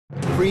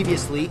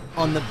Previously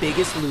on The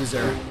Biggest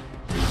Loser,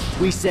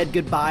 we said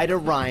goodbye to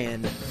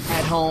Ryan.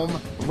 At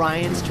home,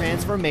 Ryan's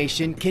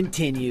transformation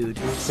continued.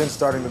 Since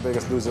starting The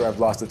Biggest Loser, I've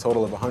lost a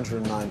total of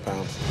 109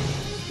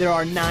 pounds. There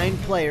are 9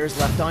 players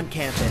left on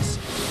campus,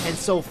 and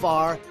so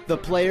far, the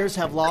players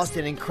have lost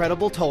an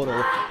incredible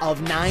total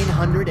of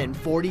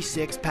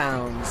 946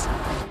 pounds.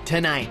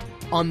 Tonight,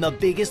 on The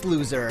Biggest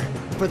Loser,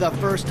 for the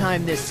first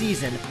time this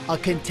season, a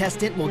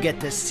contestant will get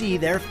to see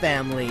their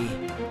family.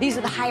 These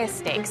are the highest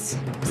stakes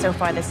so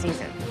far this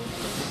season.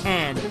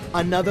 And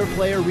another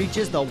player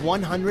reaches the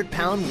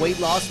 100-pound weight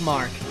loss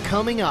mark.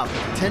 Coming up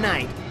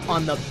tonight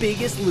on The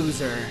Biggest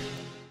Loser.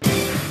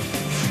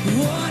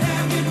 What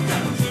have you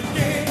done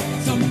today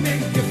to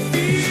make you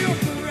feel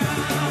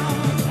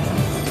proud?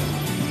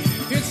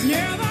 It's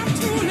never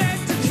too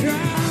late to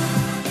try.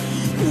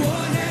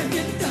 What have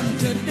you done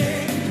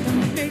today to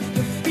make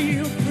you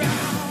feel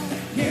proud?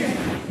 Yeah,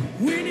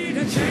 we need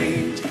a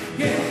change.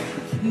 Yeah,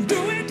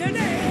 do it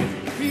today.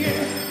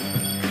 Yeah,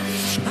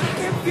 I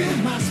can feel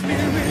my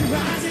spirit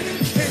rising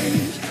and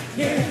change.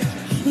 Yeah,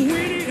 we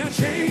need a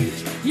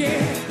change.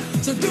 Yeah,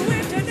 so do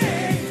it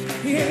today.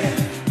 Yeah.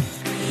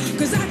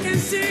 'Cause I can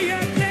see your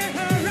clear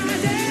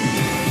horizon.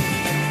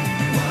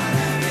 What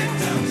have you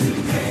done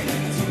today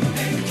to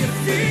make you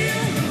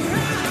feel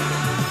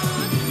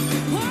proud?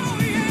 Oh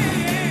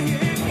yeah,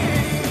 yeah,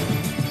 yeah.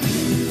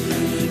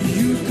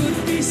 You could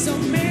be so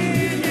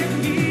many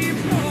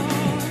people.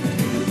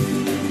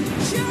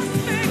 Just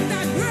make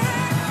that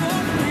break for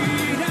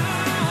freedom.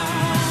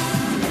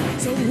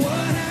 So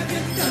what have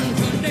you done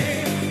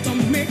today to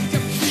make you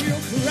feel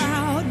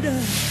proud?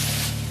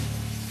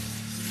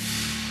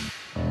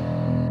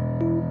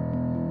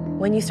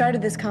 When you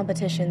started this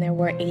competition, there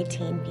were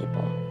 18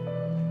 people.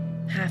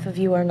 Half of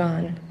you are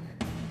gone.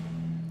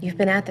 You've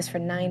been at this for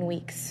 9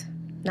 weeks.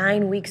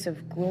 9 weeks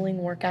of grueling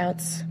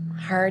workouts,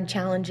 hard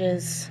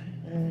challenges,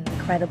 and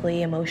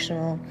incredibly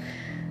emotional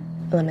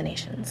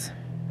eliminations.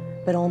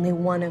 But only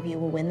one of you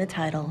will win the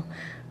title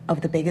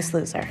of The Biggest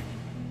Loser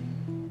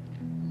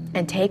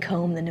and take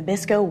home the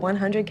Nabisco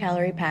 100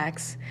 calorie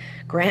packs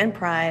grand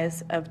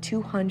prize of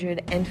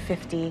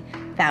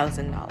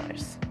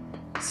 $250,000.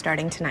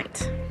 Starting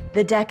tonight.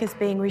 The deck is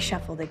being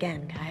reshuffled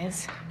again,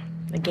 guys.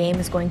 The game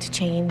is going to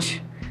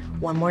change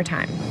one more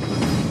time.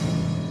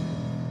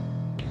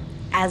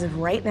 As of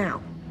right now,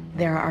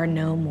 there are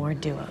no more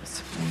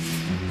duos.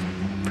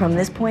 From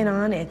this point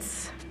on,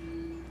 it's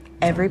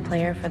every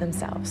player for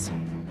themselves.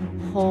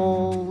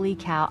 Holy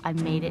cow, I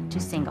made it to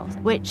singles,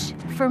 which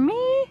for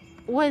me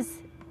was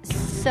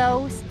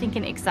so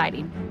stinking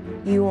exciting.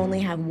 You only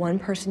have one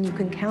person you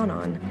can count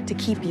on to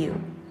keep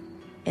you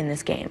in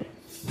this game.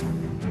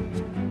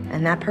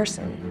 And that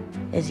person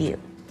is you.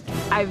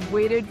 I've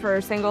waited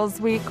for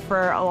singles week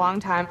for a long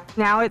time.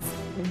 Now it's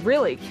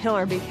really kill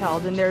or be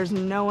killed, and there's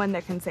no one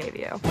that can save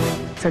you.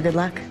 So good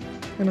luck,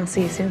 and I'll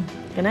see you soon.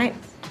 Good night.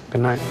 Good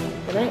night.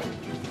 Good night.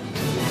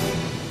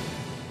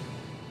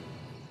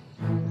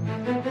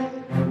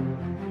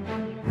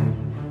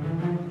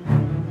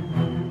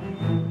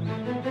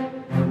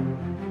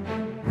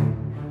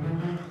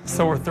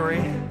 So we're 3?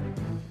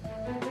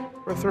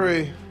 We're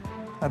 3.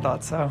 I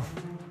thought so.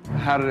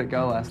 How did it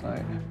go last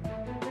night?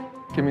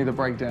 Give me the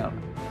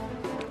breakdown.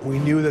 We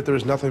knew that there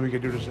was nothing we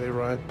could do to save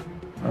Ryan.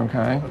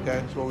 Okay.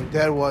 Okay, so what we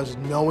did was,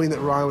 knowing that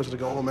Ryan was going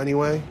to go home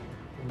anyway,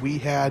 we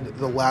had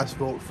the last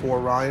vote for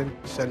Ryan,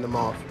 send him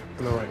off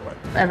in the right way.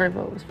 Every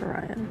vote was for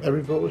Ryan.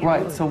 Every vote was for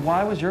Right, Ryan. so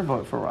why was your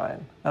vote for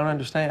Ryan? I don't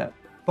understand.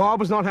 Bob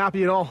was not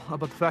happy at all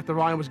about the fact that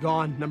Ryan was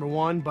gone, number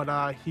one,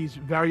 but he's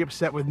very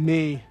upset with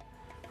me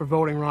for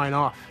voting Ryan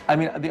off. I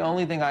mean, the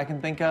only thing I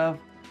can think of,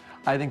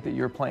 I think that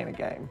you're playing a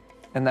game,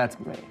 and that's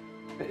me.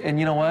 And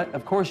you know what?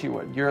 Of course you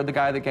would. You're the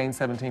guy that gained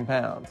 17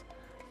 pounds.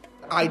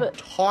 I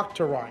talked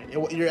to Ryan.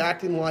 You're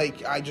acting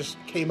like I just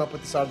came up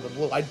with this out of the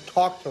blue. I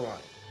talked to Ryan.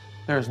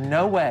 There's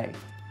no way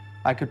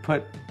I could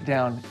put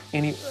down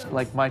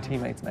my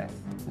teammate's name.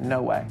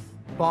 No way.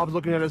 Bob's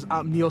looking at us,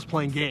 Neil's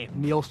playing game.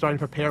 Neil's starting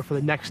to prepare for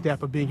the next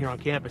step of being here on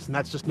campus, and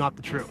that's just not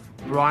the truth.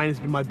 Ryan has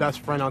been my best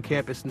friend on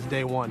campus since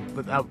day one,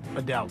 without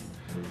a doubt.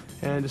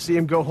 And to see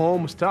him go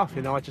home was tough,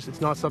 you know.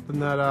 It's not something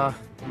that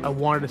I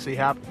wanted to see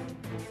happen.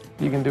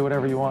 You can do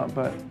whatever you want,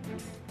 but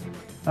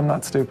I'm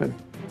not stupid.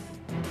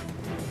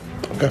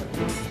 Okay.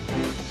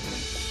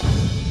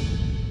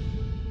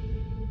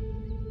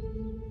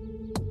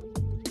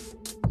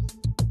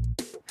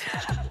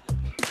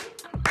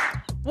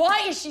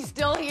 Why is she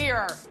still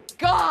here?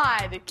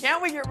 God,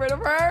 can't we get rid of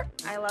her?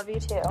 I love you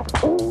too.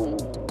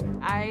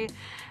 I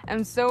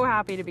am so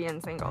happy to be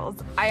in singles.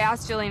 I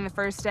asked Jillian the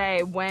first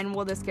day, when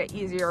will this get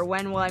easier?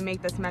 When will I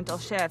make this mental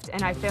shift?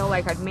 And I feel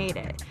like I've made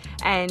it.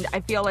 And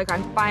I feel like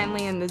I'm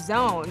finally in the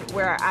zone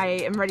where I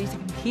am ready to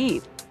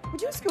compete.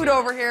 Would you scoot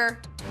over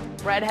here,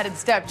 redheaded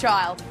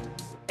stepchild,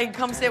 and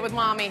come sit with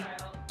mommy?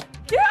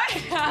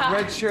 Yeah!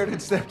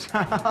 Red-shirted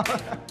stepchild.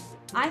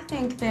 I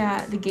think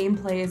that the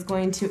gameplay is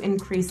going to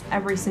increase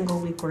every single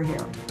week we're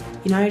here.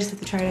 You know, I just have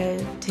to try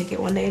to take it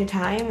one day at a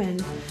time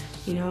and,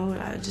 you know,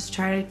 just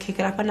try to kick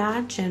it up a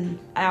notch. And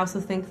I also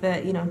think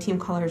that, you know, team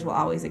colors will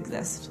always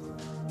exist.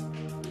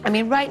 I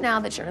mean, right now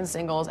that you're in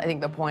singles, I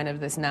think the point of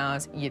this now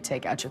is you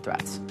take out your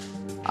threats,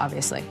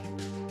 obviously.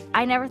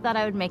 I never thought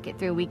I would make it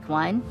through week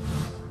 1.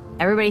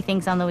 Everybody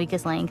thinks I'm the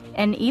weakest link,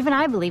 and even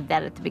I believed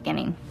that at the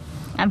beginning.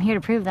 I'm here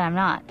to prove that I'm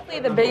not.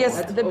 The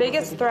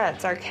biggest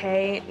threats are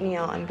K,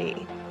 Neil, and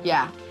B.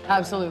 Yeah,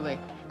 absolutely.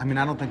 I mean,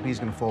 I don't think B's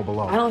gonna fall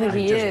below. I don't think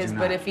he just is, do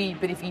but not. if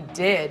he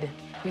did,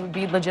 he would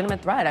be a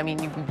legitimate threat. I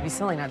mean, you would be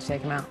silly not to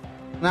take him out.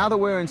 Now that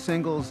we're in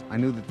singles, I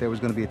knew that there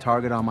was gonna be a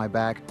target on my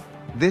back.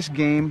 This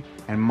game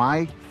and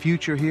my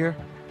future here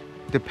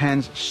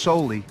depends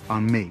solely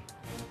on me.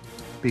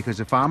 Because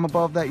if I'm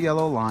above that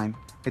yellow line,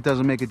 it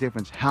doesn't make a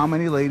difference how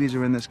many ladies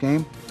are in this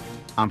game.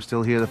 I'm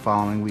still here the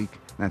following week,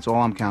 and that's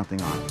all I'm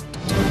counting on.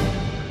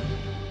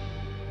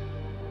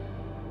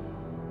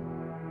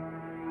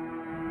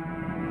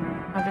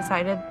 I've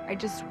decided I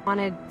just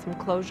wanted some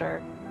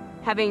closure.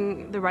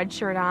 Having the red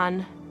shirt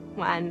on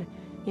when,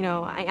 you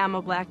know, I am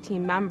a black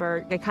team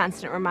member, a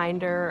constant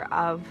reminder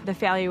of the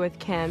failure with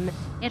Kim.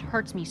 It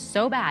hurts me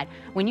so bad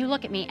when you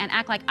look at me and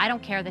act like I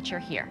don't care that you're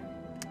here.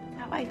 That's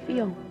how I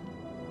feel.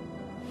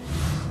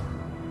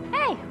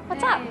 Hey,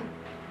 what's up?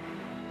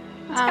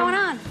 What's going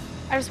on?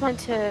 I just wanted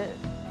to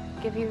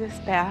give you this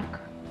back,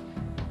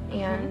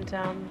 and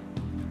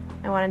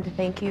I wanted to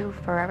thank you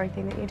for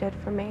everything that you did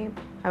for me.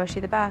 I wish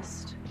you the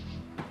best.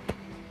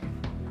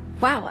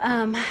 Wow,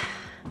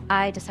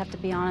 I just have to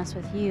be honest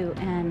with you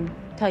and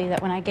tell you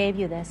that when I gave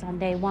you this on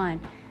day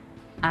 1,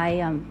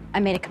 I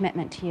made a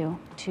commitment to you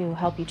to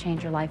help you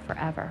change your life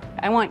forever.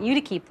 I want you to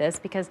keep this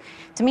because,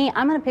 to me,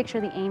 I'm gonna picture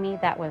the Amy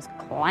that was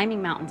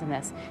climbing mountains in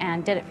this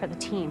and did it for the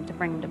team to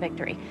bring them to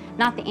victory,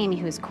 not the Amy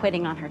who's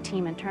quitting on her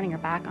team and turning her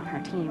back on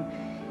her team.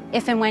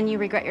 If and when you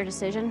regret your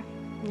decision,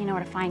 you know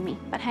where to find me,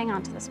 but hang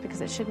on to this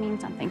because it should mean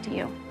something to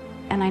you.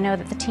 And I know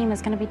that the team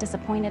is gonna be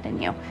disappointed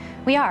in you.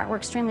 We're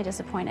extremely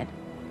disappointed.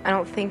 I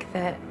don't think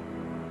that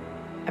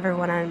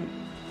everyone on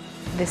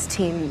this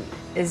team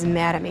is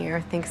mad at me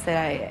or thinks that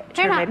I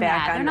turned my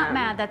back on them. They're not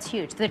mad. That's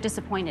huge. They're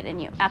disappointed in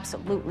you.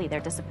 Absolutely, they're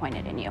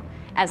disappointed in you,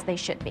 as they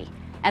should be,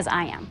 as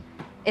I am.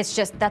 It's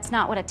just, that's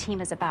not what a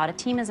team is about. A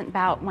team isn't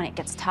about when it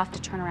gets tough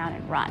to turn around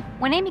and run.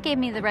 When Amy gave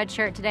me the red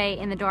shirt today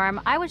in the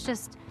dorm, I was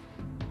just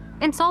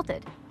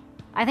insulted.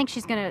 I think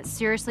she's gonna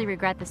seriously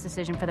regret this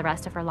decision for the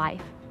rest of her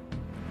life.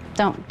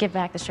 Don't give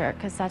back the shirt,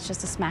 because that's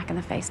just a smack in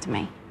the face to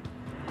me.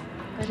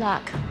 Good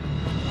luck.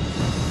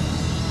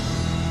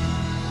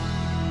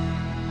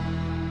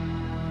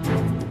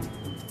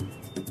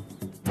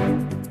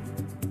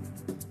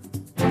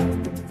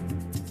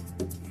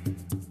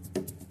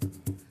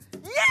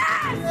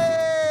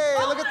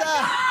 Hey, look at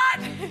that!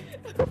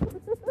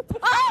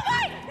 Oh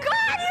my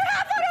God, you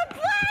have on a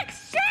black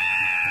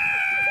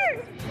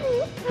shirt!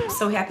 I'm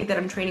so happy that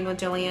I'm training with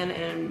Jillian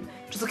and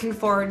just looking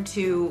forward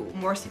to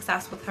more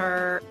success with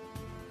her.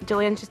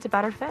 Jillian's just a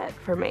better fit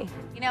for me.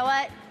 You know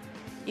what?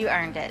 You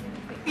earned it.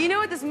 You know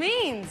what this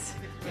means?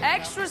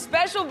 Extra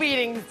special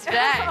beatings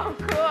today. Oh,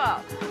 cool.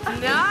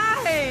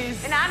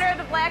 Nice! In honor of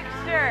the black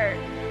shirt.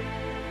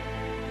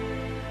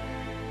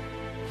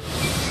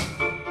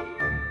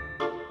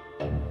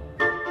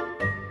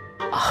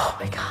 Oh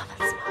my God,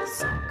 that smells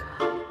so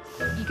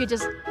good. You could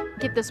just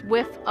get this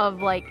whiff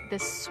of like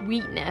this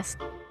sweetness.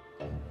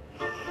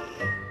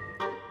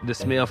 The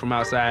smell from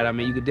outside, I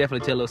mean, you could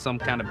definitely tell it was some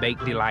kind of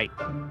baked delight.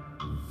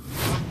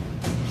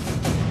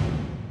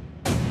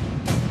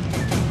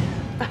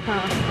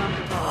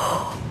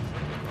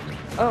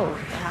 Oh,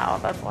 wow,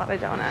 that's a lot of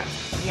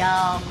donuts.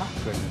 Yum.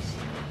 Goodness.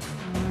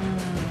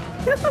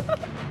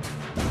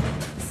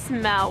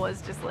 Smell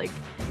was just like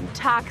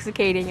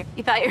intoxicating.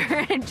 You thought you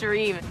were in a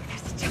dream.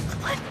 There's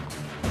chocolate.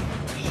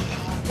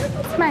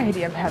 That's my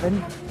idea of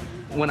heaven.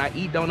 When I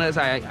eat donuts,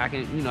 I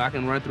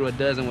can run through a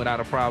dozen without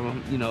a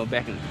problem. You know,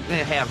 back in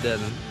half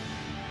dozen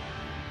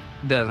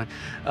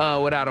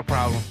without a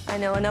problem. I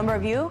know a number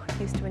of you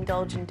used to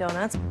indulge in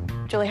donuts.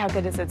 Julie, how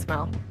good does it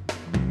smell?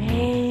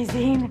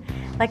 Amazing.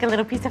 Like a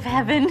little piece of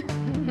heaven.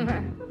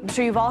 I'm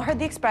sure you've all heard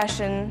the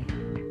expression,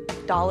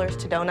 dollars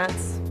to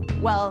donuts.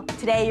 Well,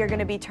 today you're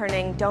gonna be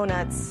turning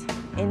donuts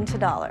into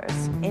dollars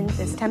in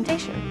this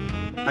temptation.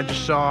 I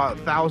just saw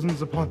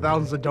thousands upon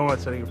thousands of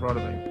donuts sitting in front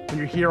of me. When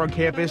you're here on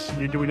campus and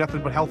you're doing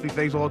nothing but healthy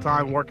things all the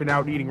time, working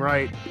out, eating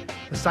right,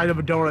 the sight of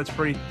a donut's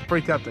pretty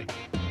tempting.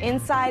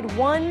 Inside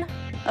one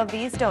of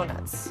these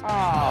donuts is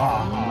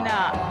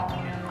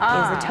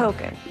a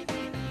token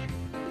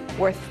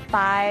worth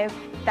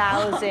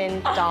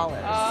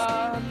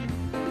 $5,000.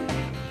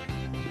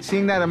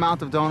 Seeing that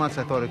amount of donuts,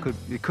 I thought it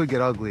could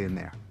get ugly in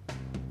there.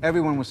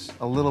 Everyone was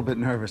a little bit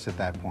nervous at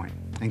that point,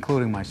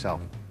 including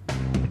myself.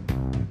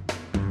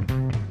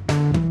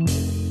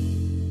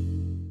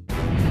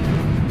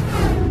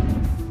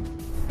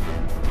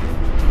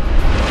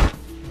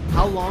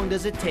 How long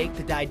does it take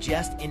to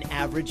digest an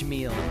average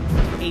meal?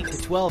 8 to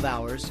 12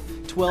 hours,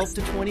 12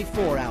 to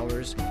 24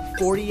 hours,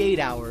 48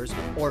 hours,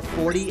 or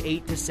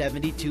 48 to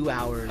 72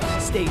 hours?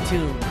 Stay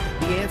tuned.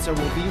 The answer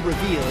will be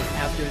revealed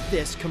after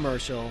this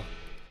commercial.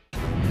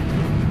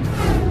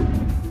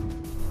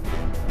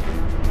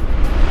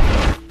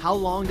 how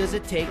long does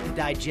it take to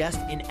digest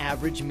an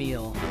average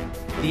meal?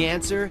 The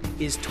answer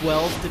is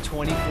 12 to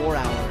 24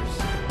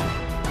 hours.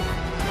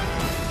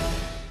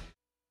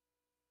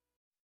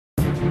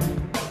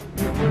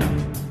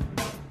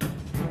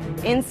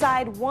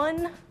 Inside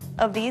one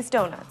of these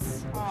donuts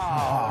is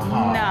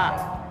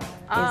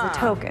a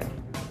token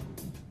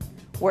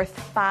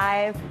worth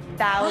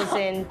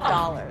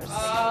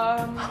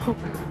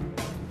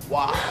 $5,000.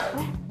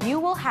 Wow. You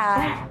will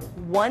have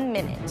 1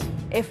 minute.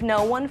 If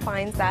no one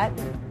finds that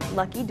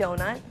lucky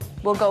donut,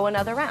 we'll go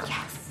another round.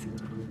 Yes.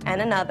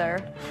 And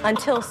another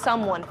until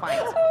someone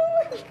finds it.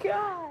 Oh my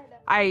God.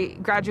 I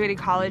graduated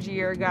college a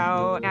year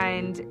ago,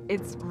 and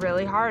it's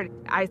really hard.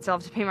 I still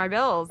have to pay my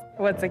bills.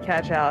 What's the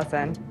catch,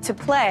 Allison? To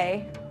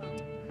play,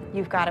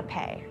 you've got to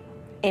pay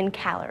in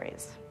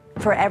calories.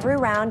 For every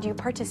round you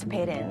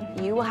participate in,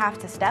 you will have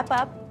to step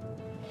up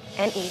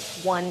and eat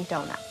 1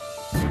 donut.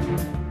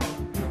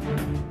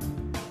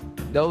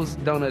 Those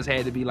donuts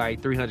had to be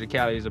like 300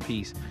 calories a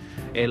piece,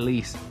 at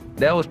least.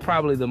 That was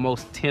probably the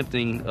most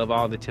tempting of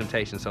all the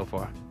temptations so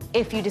far.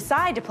 If you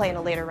decide to play in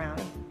a later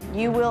round,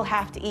 you will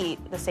have to eat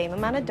the same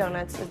amount of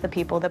donuts as the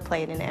people that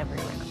played in every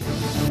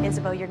round.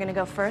 Isabel, you're gonna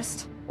go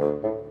first.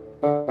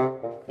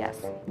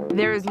 Yes.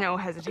 There was no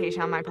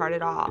hesitation on my part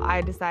at all.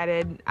 I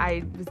decided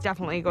I was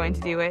definitely going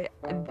to do it,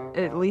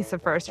 at least the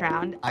first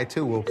round. I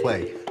too will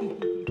play.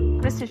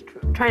 I'm just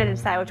trying to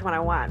decide which one I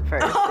want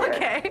first.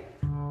 Okay.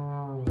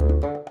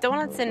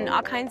 Donuts and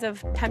all kinds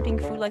of tempting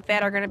food like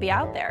that are going to be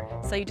out there.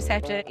 So you just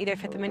have to either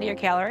fit them into your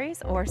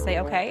calories or say,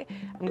 okay,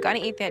 I'm going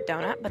to eat that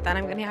donut, but then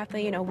I'm going to have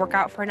to, work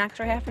out for an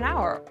extra half an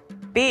hour.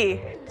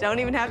 B, don't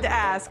even have to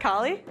ask.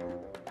 Holly?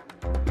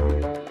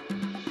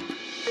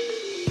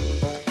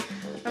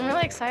 I'm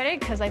really excited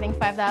because I think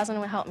 $5,000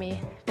 will help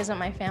me visit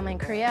my family in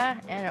Korea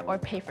or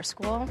pay for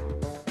school.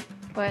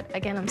 But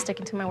again, I'm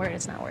sticking to my word.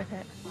 It's not worth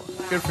it.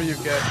 Good for you,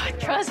 kid.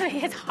 Trust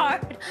me, it's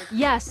hard.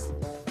 Yes,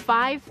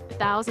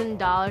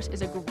 $5,000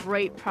 is a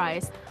great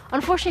price.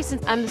 Unfortunately,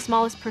 since I'm the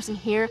smallest person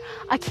here,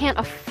 I can't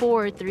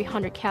afford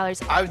 300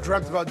 calories. I've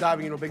dreamt about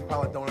diving into a big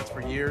pile of donuts for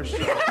years. So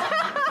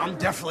I'm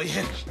definitely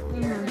in.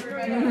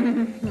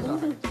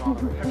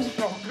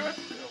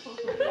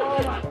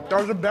 That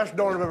was the best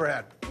donut I've ever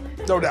had.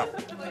 No doubt.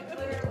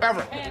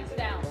 Ever. Hands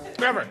down.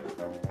 Ever.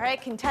 All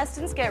right,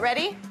 contestants, get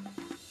ready.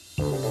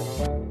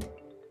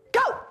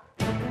 Go!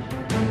 A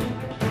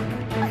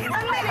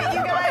minute,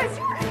 you guys.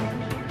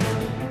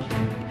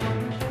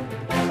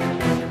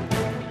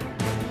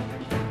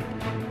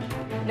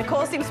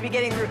 Nicole seems to be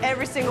getting through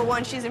every single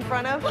one she's in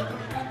front of.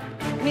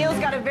 Neil's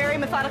got a very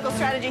methodical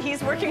strategy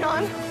he's working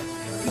on.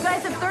 You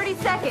guys have 30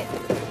 seconds.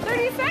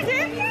 30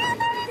 seconds? Yeah,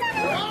 30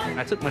 seconds.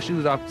 I took my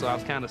shoes off, so I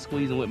was kind of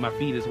squeezing with my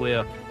feet as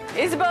well.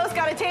 Isabel's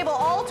got a table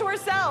all to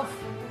herself.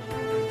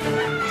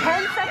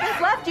 10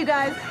 seconds left, you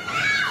guys.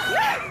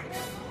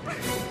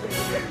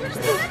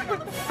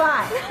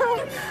 5,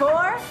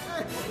 4,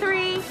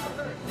 3,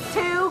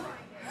 2,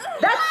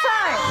 that's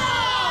time!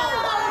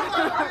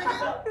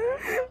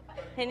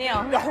 Hey, Neil.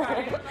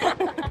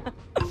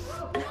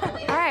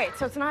 All right,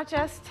 so it's not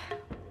just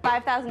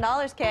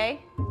 $5,000, Kay.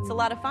 It's a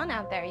lot of fun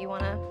out there. You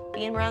want to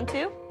be in round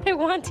 2? I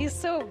want to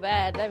so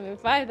bad. I mean,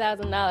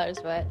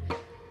 $5,000, but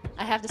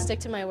I have to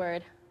stick to my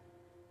word.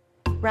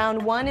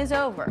 Round 1 is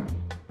over.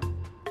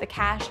 The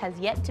cash has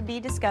yet to be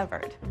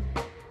discovered.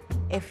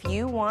 If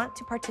you want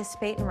to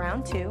participate in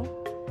round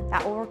 2,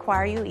 that will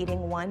require you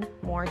eating 1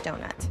 more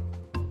donut.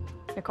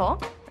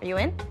 Nicole, are you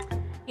in?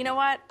 You know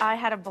what? I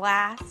had a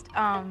blast,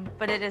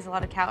 but it is a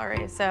lot of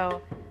calories,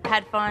 so I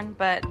had fun,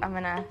 but I'm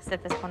gonna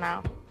sit this one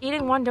out.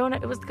 Eating 1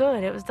 donut, it was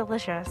good, it was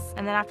delicious.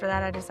 And then after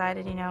that, I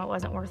decided, it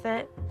wasn't worth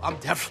it. I'm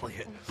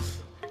definitely in.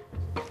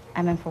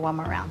 I'm in for 1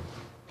 more round.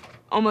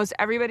 Almost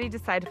everybody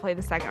decided to play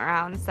the second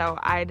round, so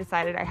I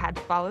decided I had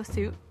to follow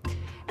suit.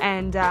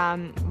 And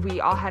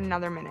we all had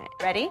another minute.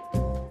 Ready?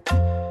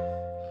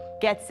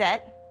 Get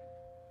set.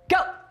 Go!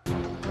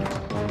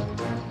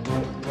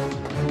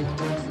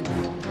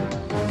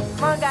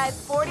 Come on, guys,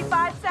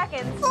 45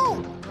 seconds.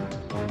 Ooh!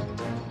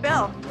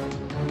 Bill.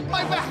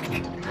 My back!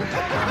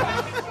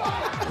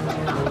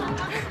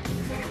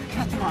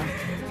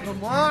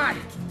 Come on!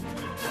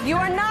 You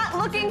are not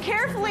looking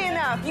carefully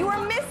enough. You are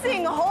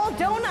missing a whole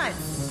donut.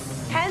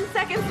 10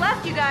 seconds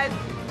left, you guys.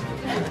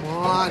 Come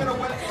on.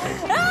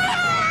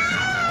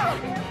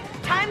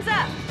 Time's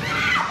up.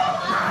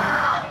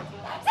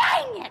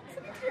 Dang it!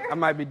 I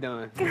might be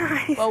done.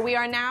 Well, we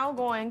are now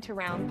going to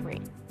round 3.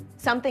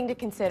 Something to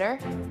consider.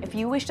 If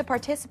you wish to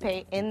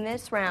participate in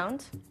this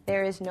round,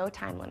 there is no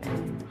time limit.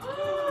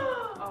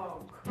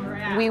 Oh,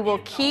 crap. We will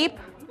keep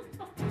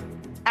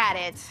at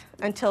it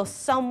until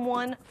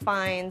someone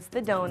finds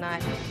the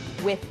donut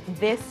with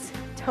this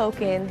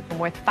token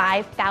worth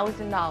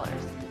 $5,000.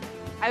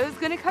 I was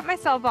gonna cut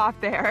myself off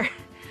there,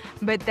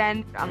 but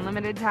then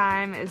unlimited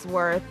time is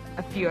worth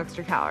a few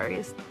extra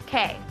calories.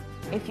 Okay,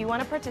 if you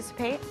want to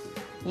participate,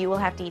 you will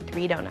have to eat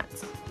 3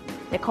 donuts.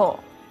 Nicole,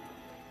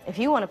 if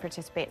you want to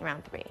participate in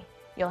round 3,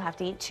 you'll have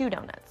to eat 2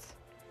 donuts.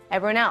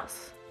 Everyone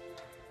else,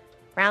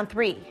 round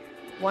 3,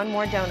 1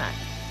 more donut.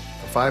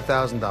 For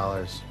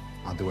 $5,000,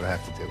 I'll do what I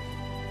have to do.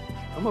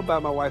 I'm gonna buy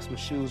my wife some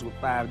shoes with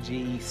 5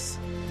 G's.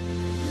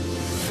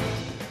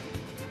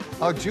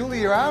 Oh, Julie,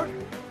 you're out?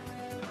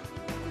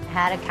 I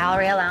had a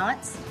calorie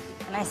allowance,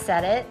 and I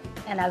set it,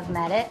 and I've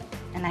met it,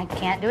 and I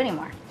can't do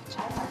anymore.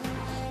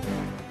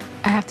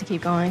 I have to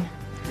keep going.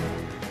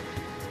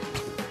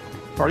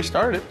 Already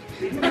started.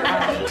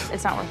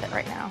 It's not worth it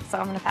right now, so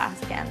I'm gonna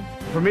pass again.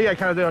 For me, I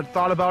kind of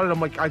thought about it. I'm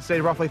like, I'd say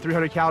roughly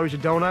 300 calories a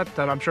donut,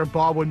 and I'm sure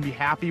Bob wouldn't be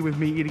happy with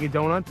me eating a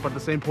donut, but at the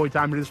same point in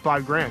time, it is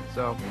 $5,000,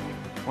 so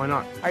why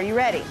not? Are you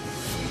ready?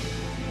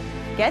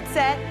 Get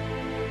set.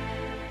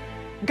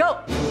 Go.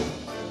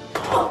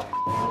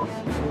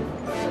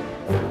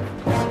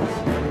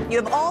 You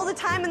have all the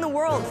time in the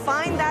world.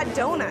 Find that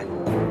donut.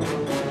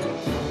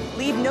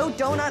 Leave no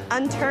donut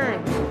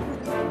unturned.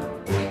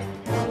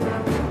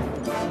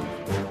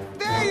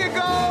 There you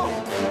go!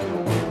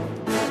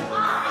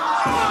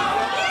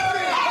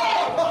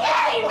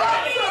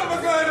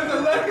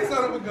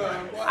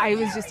 I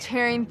was just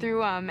tearing through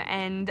them,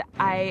 and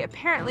I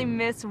apparently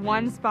missed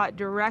one spot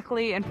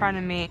directly in front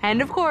of me.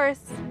 And of course,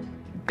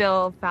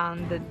 Bill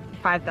found the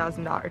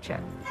 $5,000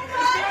 chip.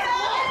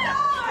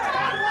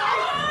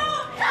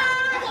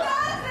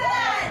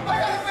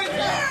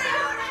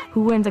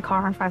 Who wins a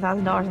car on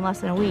 $5,000 in less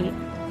than a week?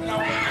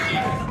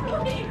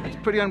 It's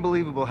pretty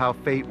unbelievable how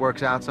fate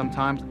works out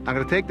sometimes. I'm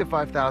gonna take the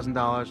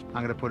 $5,000,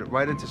 I'm gonna put it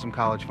right into some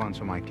college funds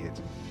for my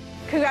kids.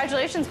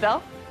 Congratulations,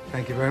 Bill.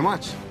 Thank you very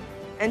much.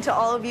 And to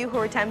all of you who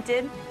are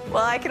tempted,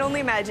 well, I can only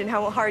imagine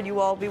how hard you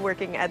all will be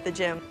working at the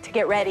gym to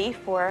get ready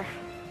for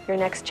your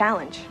next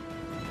challenge.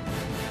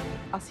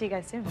 I'll see you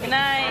guys soon. Good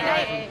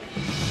night.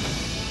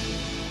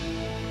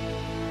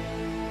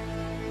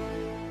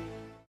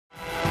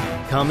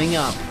 Coming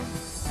up,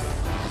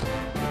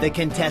 the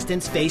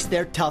contestants face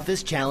their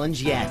toughest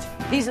challenge yet.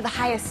 These are the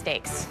highest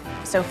stakes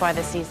so far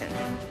this season.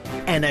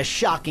 And a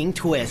shocking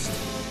twist.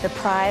 The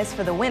prize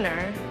for the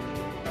winner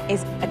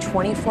is a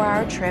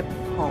 24-hour trip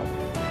home.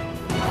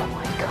 Oh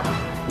my God.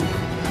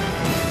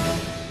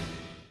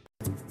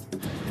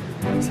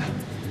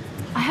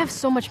 I have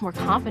so much more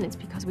confidence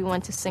because we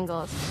went to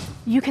singles.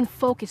 You can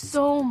focus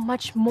so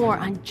much more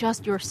on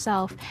just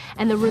yourself,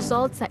 and the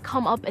results that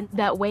come up in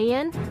that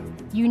weigh-in,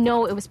 you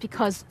know it was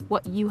because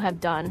what you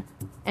have done.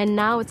 And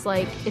now it's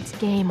like, it's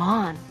game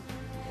on.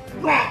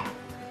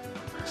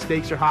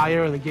 Stakes are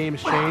higher and the game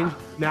has changed.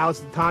 Now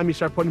it's the time you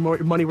start putting more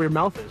money where your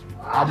mouth is.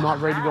 I'm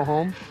not ready to go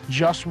home.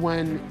 Just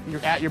when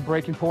you're at your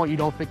breaking point, you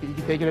don't think that you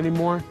can take it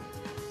anymore.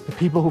 The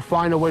people who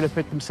find a way to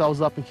pick themselves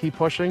up and keep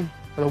pushing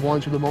are the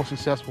ones who are the most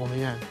successful in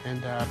the end.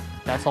 And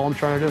that's all I'm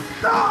trying to do.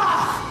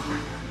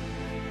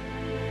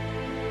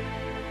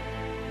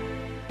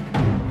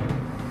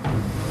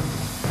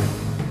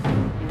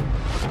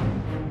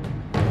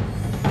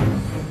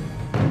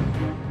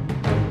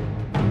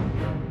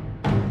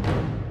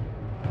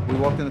 We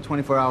walked into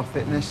 24-Hour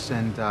Fitness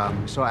and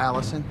we saw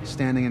Allison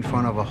standing in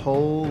front of a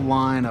whole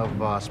line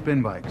of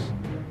spin bikes.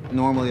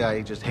 Normally,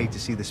 I just hate to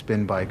see the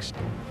spin bikes,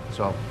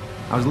 so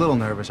I was a little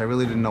nervous. I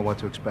really didn't know what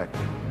to expect.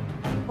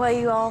 Well,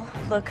 you all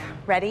look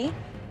ready,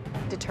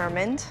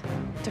 determined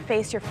to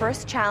face your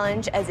first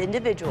challenge as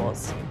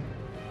individuals.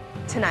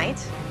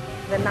 Tonight,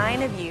 the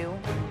 9 of you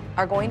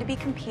are going to be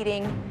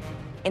competing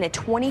in a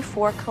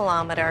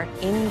 24-kilometer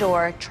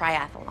indoor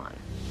triathlon.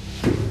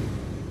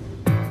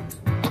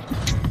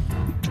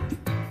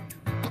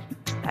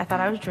 I thought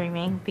I was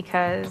dreaming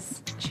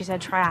because she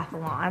said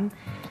triathlon,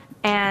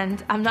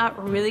 and I'm not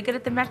really good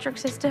at the metric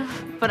system,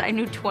 but I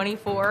knew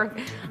 24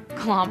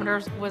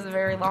 kilometers was a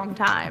very long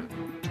time.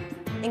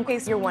 In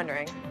case you're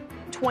wondering,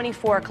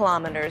 24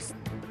 kilometers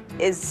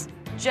is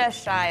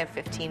just shy of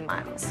 15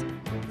 miles.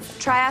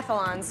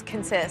 Triathlons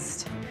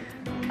consist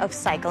of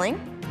cycling,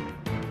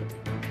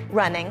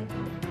 running,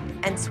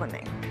 and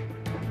swimming.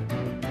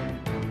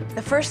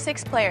 The first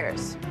 6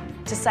 players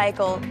to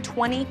cycle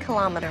 20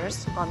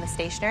 kilometers on the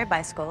stationary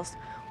bicycles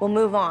will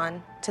move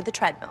on to the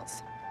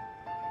treadmills.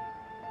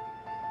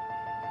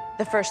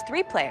 The first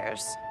 3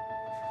 players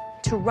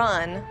to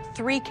run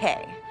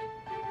 3K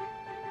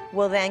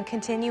will then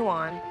continue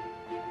on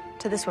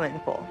to the swimming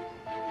pool.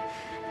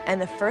 And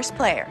the first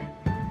player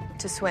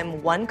to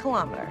swim 1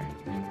 kilometer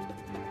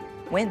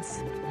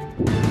wins.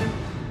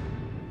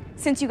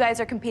 Since you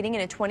guys are competing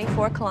in a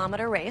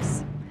 24-kilometer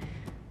race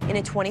in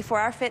a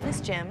 24-hour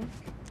fitness gym,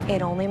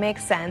 it only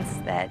makes sense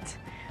that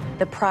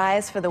the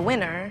prize for the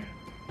winner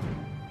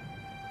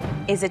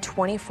is a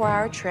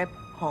 24-hour trip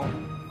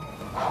home.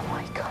 Oh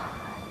my God.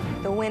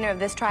 The winner of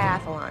this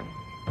triathlon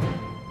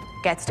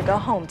gets to go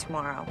home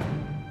tomorrow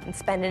and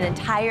spend an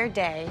entire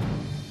day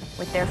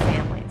with their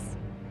families.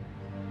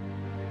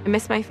 I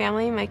miss my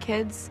family, my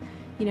kids,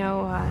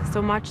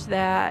 so much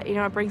that,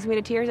 it brings me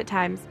to tears at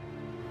times.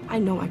 I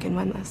know I can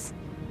win this.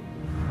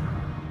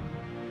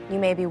 You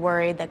may be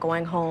worried that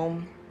going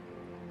home,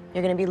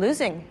 you're going to be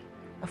losing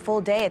a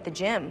full day at the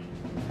gym,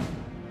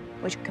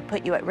 which could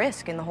put you at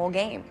risk in the whole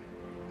game.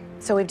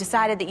 So we've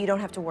decided that you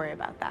don't have to worry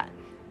about that,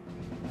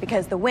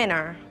 because the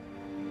winner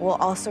will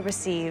also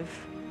receive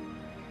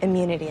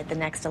immunity at the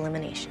next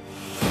elimination.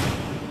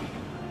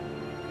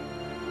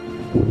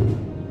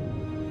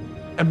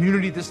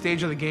 Immunity at this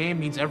stage of the game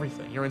means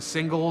everything. You're in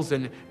singles,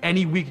 and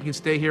any week you can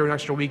stay here an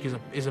extra week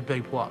is a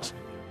big plus.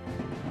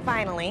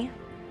 Finally,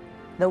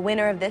 the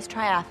winner of this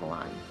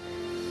triathlon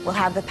will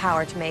have the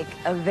power to make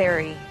a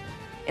very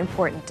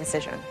important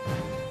decision,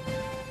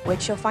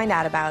 which you'll find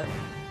out about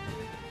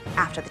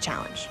after the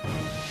challenge.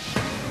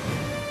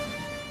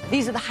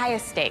 These are the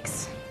highest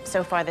stakes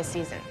so far this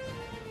season.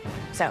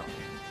 So,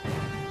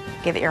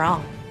 give it your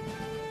all.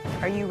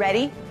 Are you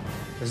ready?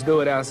 Let's do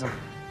it, Allison.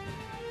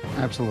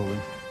 Absolutely.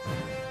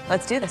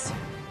 Let's do this.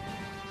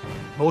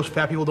 Most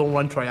fat people don't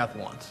run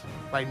triathlons.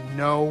 I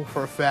know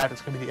for a fact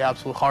it's going to be the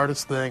absolute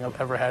hardest thing I've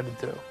ever had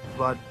to do.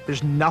 But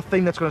there's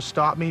nothing that's going to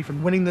stop me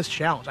from winning this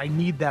challenge. I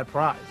need that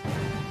prize.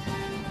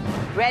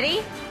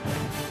 Ready?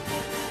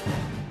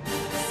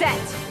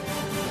 Set.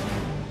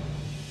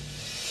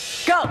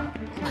 Go!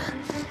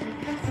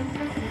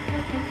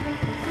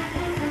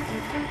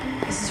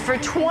 This is for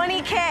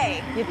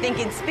 20K. You're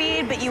thinking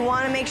speed, but you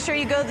want to make sure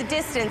you go the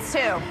distance,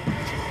 too.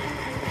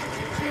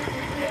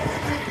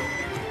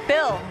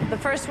 Bill, the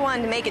first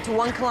one to make it to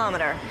 1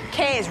 kilometer.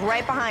 Kay is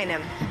right behind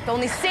him.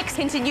 Only 6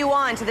 continue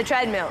on to the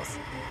treadmills.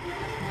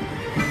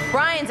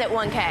 Brian's at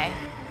 1K.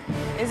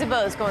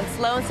 Isabeau's going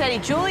slow and steady.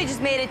 Julie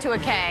just made it to a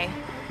K.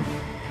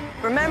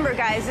 Remember,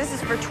 guys, this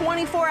is for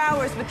 24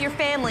 hours with your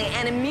family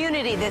and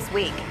immunity this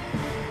week.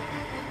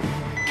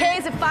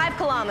 Kay's at 5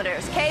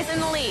 kilometers. Kay's in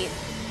the lead.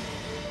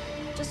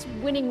 Just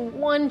winning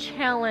one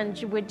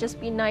challenge would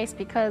just be nice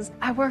because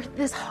I worked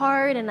this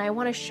hard and I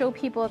want to show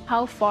people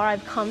how far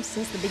I've come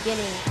since the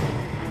beginning.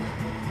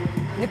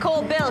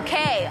 Nicole, Bill,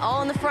 Kay,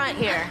 all in the front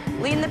here,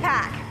 leading the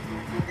pack.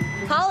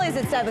 Holly's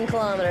at 7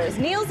 kilometers.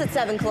 Neil's at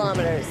 7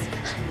 kilometers.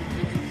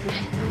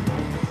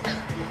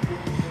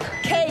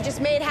 Kay just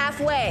made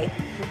halfway.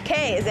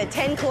 Kay is at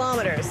 10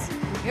 kilometers.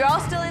 You're all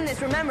still in this.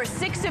 Remember,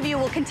 6 of you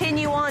will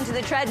continue on to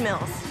the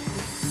treadmills.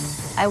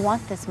 I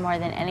want this more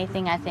than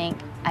anything I think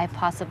I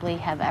possibly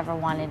have ever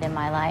wanted in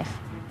my life.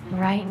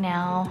 Right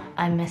now,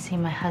 I'm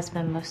missing my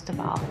husband most of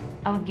all.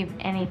 I would give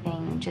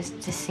anything just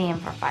to see him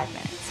for 5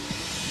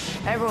 minutes.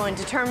 Everyone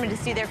determined to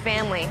see their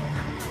family,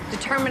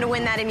 determined to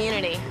win that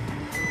immunity.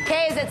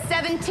 Kay is at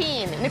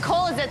 17.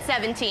 Nicole is at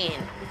 17.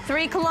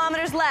 3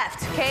 kilometers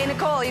left. Kay,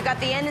 Nicole, you got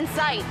the end in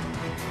sight.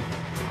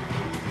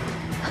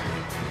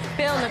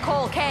 Bill,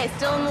 Nicole, Kay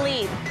still in the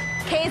lead.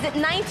 Kay's at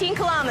 19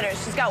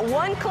 kilometers. She's got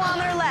 1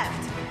 kilometer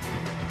left.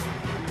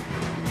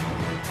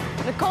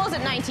 Nicole's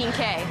at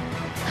 19K.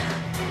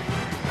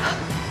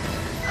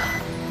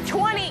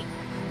 20.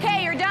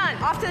 Kay, you're done.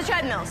 Off to the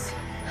treadmills.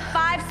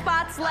 5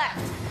 spots left.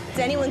 It's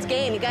anyone's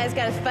game. You guys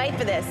got to fight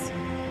for this.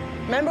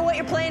 Remember what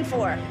you're playing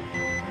for.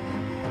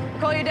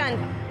 Nicole, you're done.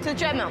 To the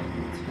treadmill.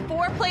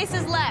 4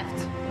 places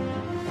left.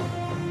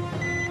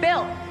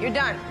 Bill, you're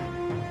done.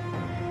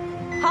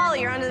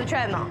 Holly, you're onto the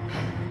treadmill.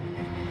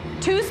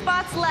 2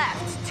 spots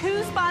left.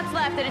 2 spots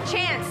left and a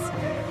chance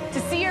to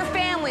see your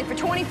family for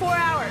 24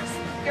 hours.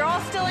 You're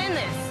all still in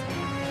this.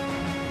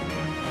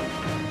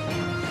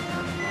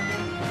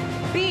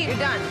 B, you're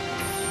done.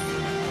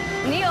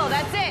 Neil,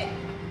 that's it.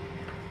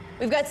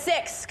 We've got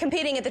 6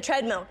 competing at the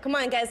treadmill. Come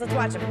on, guys, let's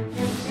watch them.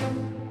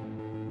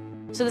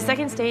 So the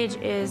second stage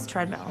is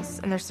treadmills,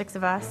 and there's 6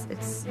 of us.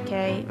 It's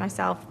Kay,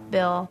 myself,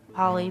 Bill,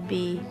 Holly,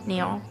 B,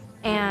 Neil.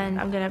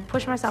 And I'm gonna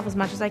push myself as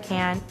much as I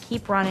can,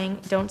 keep running,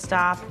 don't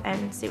stop,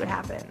 and see what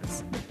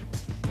happens.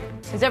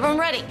 Is everyone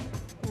ready?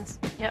 Yes.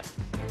 Yep.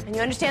 And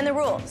you understand the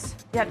rules.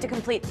 You have to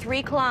complete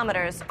 3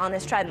 kilometers on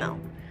this treadmill.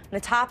 And the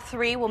top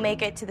 3 will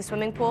make it to the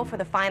swimming pool for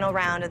the final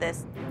round of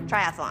this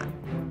triathlon.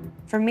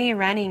 For me,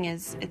 running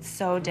it's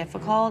so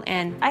difficult,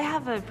 and I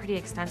have a pretty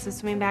extensive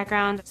swimming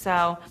background,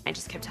 so I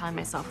just kept telling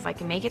myself if I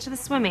can make it to the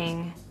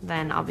swimming,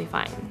 then I'll be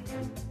fine.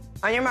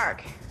 On your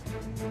mark.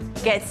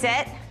 Get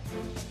set.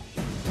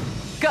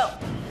 Go.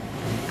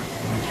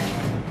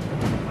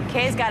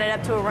 Kay's got it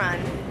up to a run.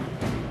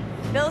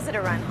 Bill's at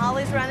a run.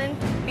 Holly's running.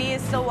 B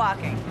is still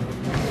walking.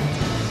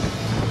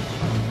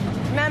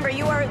 Remember,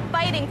 you are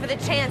fighting for the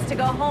chance to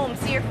go home,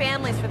 see your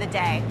families for the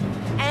day,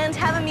 and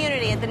have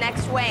immunity at the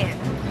next weigh-in.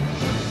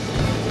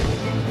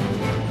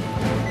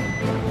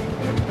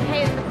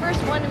 Kay is the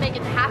first one to make it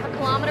to half a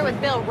kilometer with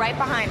Bill right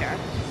behind her.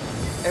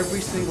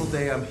 Every single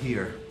day I'm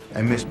here,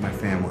 I miss my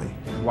family.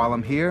 While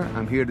I'm here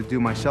to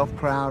do myself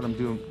proud,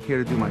 here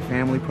to do my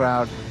family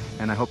proud,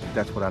 and I hope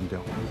that's what I'm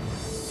doing.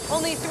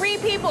 Only 3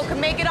 people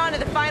can make it on to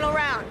the final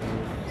round.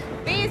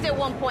 B's at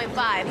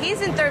 1.5.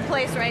 He's in 3rd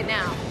place right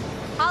now.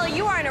 Holly,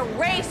 you are in a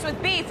race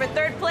with B for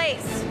 3rd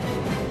place.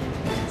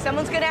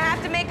 Someone's gonna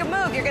have to make a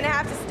move. You're gonna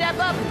have to step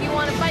up if you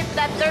want to fight for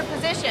that 3rd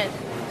position.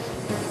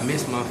 I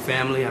miss my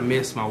family. I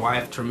miss my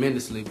wife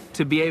tremendously.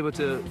 To be able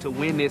to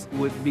win this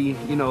would be,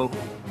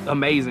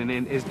 amazing,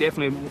 and it's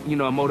definitely,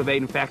 a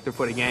motivating factor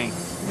for the game.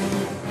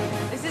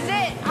 This is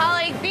it,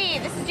 Holly, B.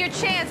 This is your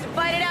chance to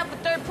fight it out for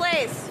 3rd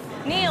place.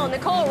 Neil,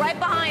 Nicole, right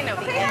behind them.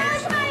 Okay,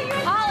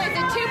 Holly's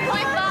at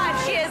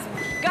 2.5. She has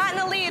gotten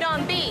the lead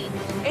on B.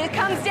 It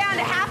comes down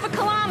to half a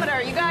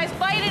kilometer. You guys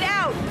fight it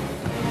out.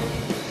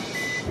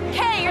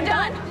 Kay, you're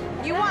done.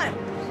 You won.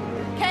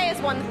 Kay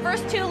has won the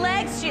first 2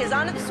 legs. She is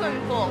onto the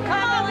swimming pool. Come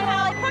on, Bill and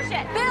Holly, push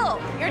it.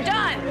 Bill, you're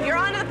done. You're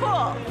onto the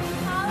pool.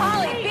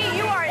 Holly, B,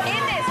 you are in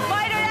this.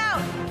 Fight it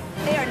out.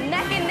 They are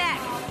neck and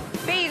neck.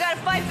 B, you gotta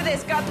fight for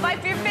this. Gotta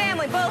fight for your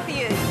family, both of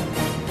you.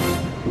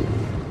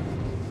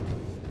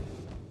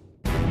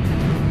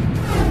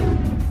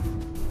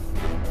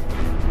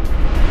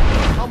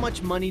 How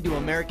much money do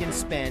Americans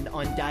spend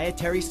on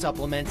dietary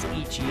supplements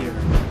each year?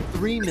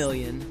 3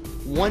 million,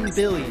 1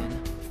 billion,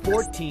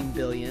 14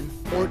 billion,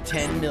 or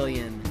 10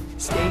 million?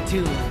 Stay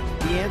tuned.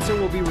 The answer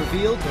will be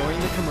revealed during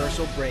the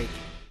commercial break.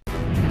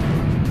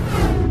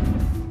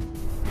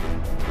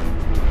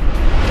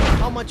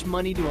 How much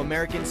money do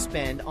Americans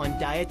spend on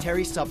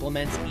dietary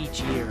supplements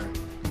each year?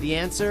 The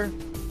answer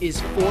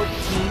is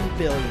 14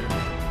 billion.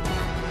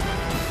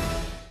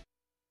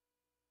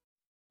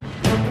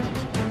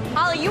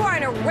 Holly, you are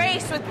in a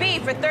race with B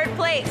for 3rd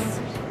place.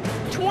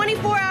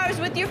 24 hours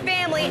with your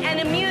family and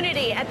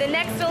immunity at the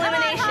next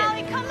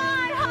elimination. Come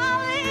on,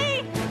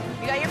 Holly!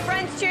 You got your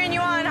friends cheering you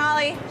on,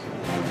 Holly.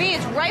 B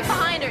is right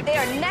behind her. They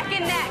are neck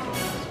and neck.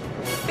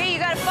 B, you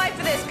gotta fight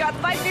for this. Gotta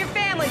fight for your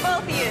family,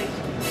 both of you.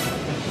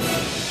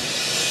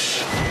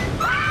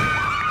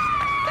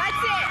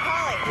 That's it,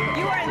 Holly.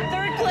 You are in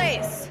 3rd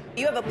place.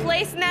 You have a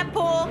place in that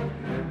pool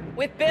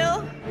with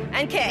Bill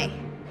and Kay.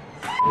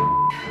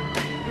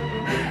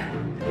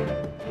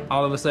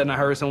 All of a sudden, I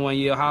heard someone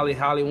yell, Holly,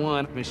 Holly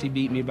won, and she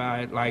beat me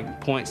by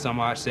like point some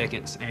odd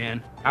seconds.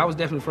 And I was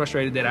definitely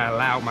frustrated that I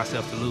allowed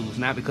myself to lose,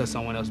 not because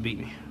someone else beat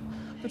me.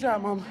 Good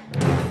job, Mom.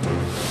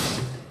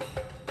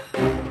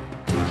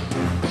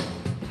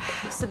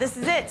 So this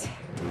is it.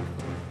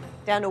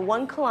 Down to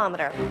 1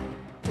 kilometer,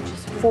 which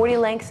is 40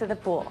 lengths of the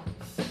pool.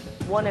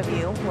 One of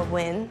you will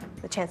win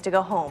the chance to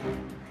go home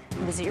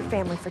and visit your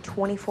family for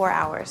 24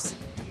 hours.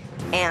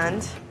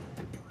 And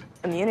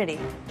immunity.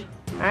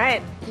 All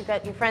right, you've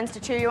got your friends to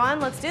cheer you on.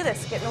 Let's do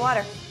this. Get in the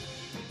water.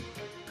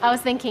 I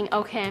was thinking,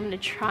 okay, I'm gonna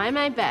try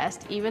my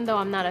best, even though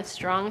I'm not a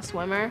strong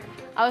swimmer.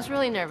 I was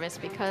really nervous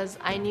because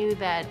I knew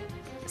that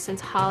since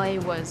Holly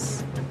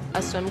was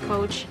a swim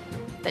coach,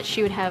 that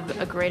she would have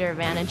a greater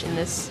advantage in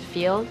this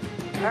field.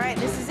 All right,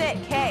 this is it.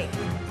 Kay,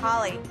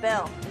 Holly,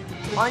 Bill,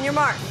 on your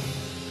mark.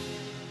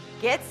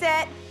 Get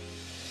set,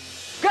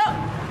 go!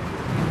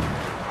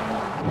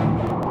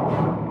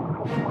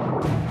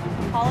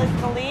 Holly's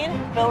in the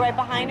lead, Bill right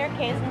behind her,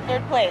 Kay's in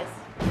 3rd place.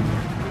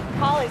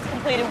 Holly's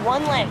completed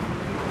 1 length.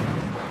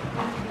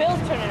 Bill's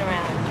turning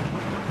around.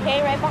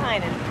 Kay right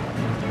behind him.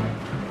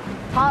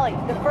 Holly,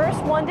 the first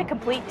one to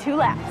complete 2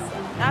 laps.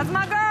 That's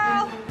my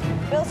girl!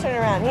 Bill's turning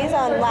around. He's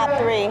on lap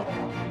 3.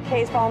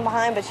 Kay's falling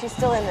behind, but she's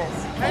still in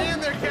this. Hang in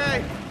there,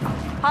 Kay.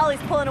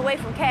 Holly's pulling away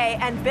from Kay,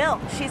 and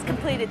Bill, she's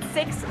completed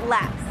 6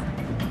 laps.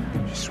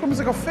 She swims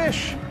like a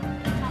fish.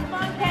 Come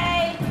on,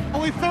 Kay.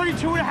 Only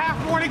 32 and a half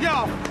more to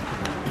go.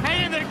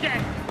 Hang in there,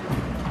 Kay.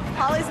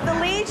 Holly's in the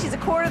lead. She's a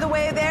quarter of the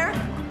way there.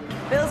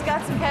 Bill's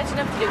got some catching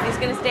up to do. He's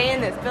going to stay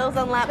in this. Bill's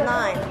on lap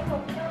 9.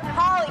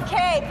 Holly,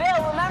 Kay,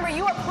 Bill, remember,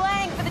 you are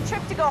playing for the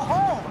trip to go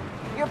home.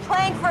 You're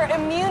playing for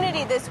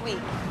immunity this week.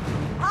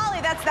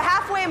 Holly, that's the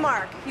halfway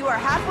mark. You are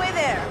halfway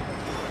there.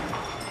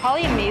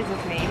 Holly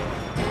amazes me.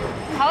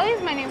 Holly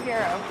is my new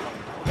hero.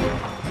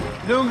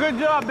 Doing a good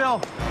job,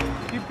 Bill.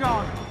 Keep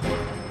going.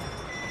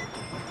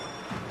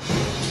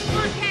 Come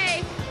on,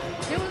 Kay.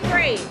 Doing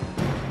great.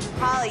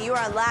 Holly, you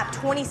are on lap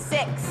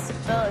 26.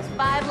 Bill is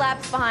 5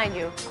 laps behind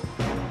you.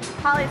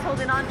 Holly's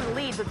holding on to the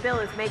lead, but Bill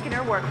is making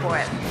her work for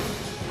it.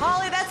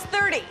 Holly, that's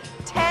 30.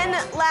 10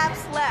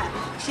 laps left.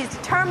 She's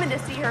determined to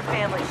see her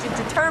family. She's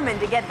determined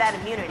to get that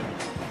immunity.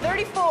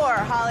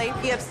 34, Holly.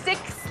 You have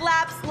 6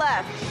 laps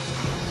left.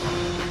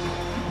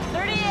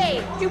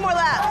 38. 2 more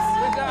laps.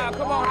 Good job.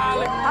 Come on,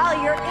 Holly.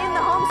 Holly, you're in the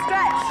home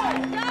stretch.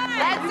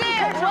 That's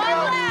it. 1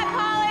 lap,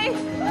 Holly.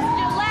 This is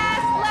your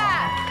last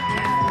lap.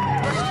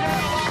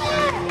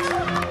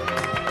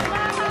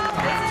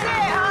 This is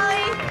it,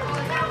 Holly.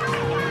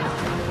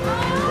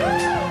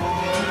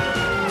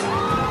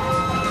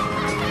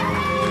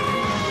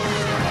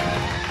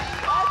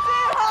 That's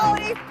it,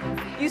 Holly.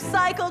 You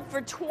cycled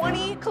for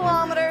 20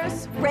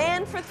 kilometers,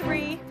 ran for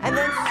 3, and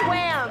then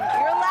swam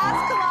your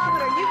last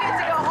kilometer. You get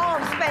to go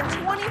home, spend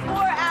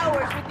 24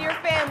 hours with your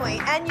family,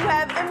 and you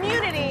have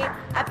immunity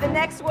at the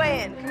next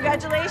weigh-in.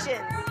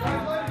 Congratulations.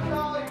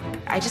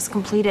 I just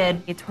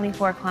completed a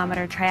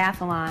 24-kilometer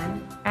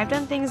triathlon. I've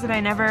done things that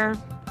I never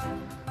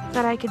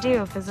thought I could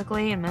do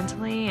physically and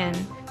mentally, and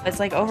it's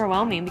like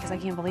overwhelming because I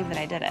can't believe that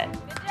I did it.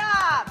 Good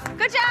job.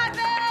 Good job,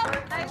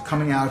 Bill. Nice.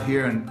 Coming out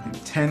here in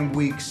 10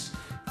 weeks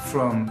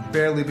from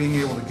barely being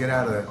able to get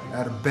out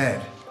of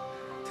bed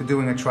to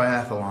doing a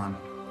triathlon.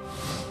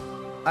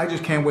 I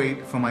just can't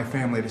wait for my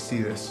family to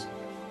see this,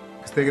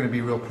 because they're going to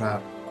be real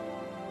proud.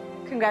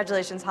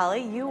 Congratulations,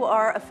 Holly. You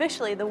are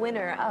officially the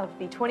winner of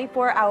the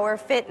 24-hour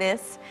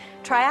fitness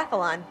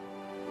triathlon.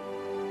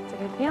 It's a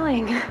good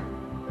feeling.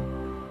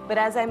 But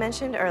as I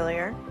mentioned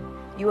earlier,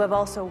 you have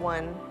also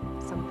won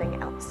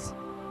something else.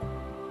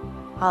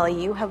 Holly,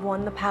 you have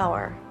won the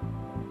power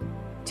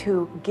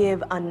to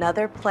give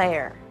another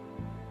player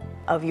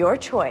of your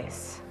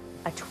choice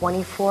a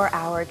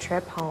 24-hour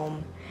trip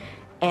home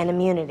and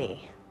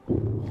immunity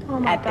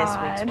at this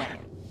week's weigh-in.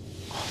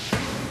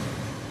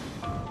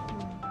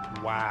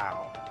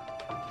 Wow.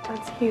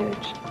 That's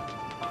huge.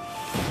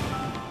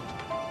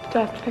 Do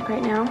I have to pick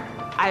right now?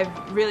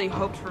 I've really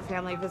hoped for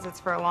family visits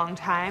for a long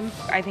time.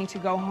 I think to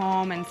go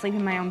home and sleep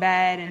in my own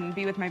bed and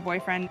be with my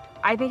boyfriend,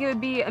 I think it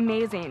would be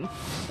amazing.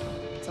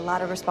 It's a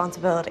lot of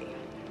responsibility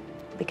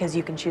because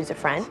you can choose a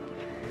friend,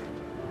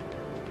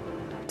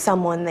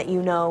 someone that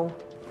you know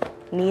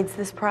needs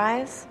this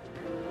prize,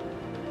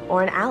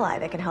 or an ally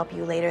that can help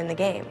you later in the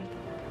game.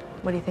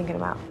 What are you thinking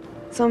about?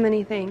 So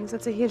many things.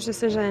 It's a huge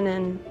decision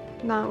and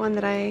not one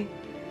that I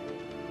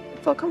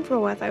feel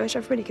comfortable with. I wish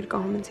everybody could go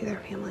home and see their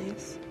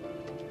families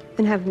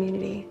and have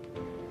immunity.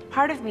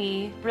 Part of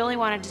me really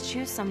wanted to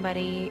choose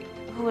somebody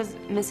who was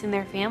missing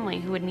their family,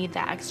 who would need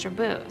that extra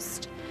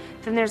boost.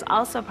 Then there's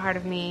also part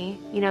of me,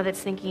 that's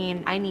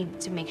thinking I need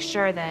to make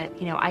sure that,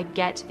 I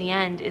get to the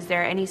end. Is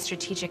there any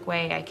strategic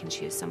way I can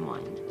choose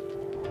someone?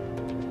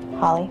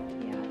 Holly?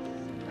 Yes.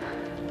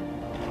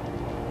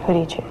 Who do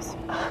you choose?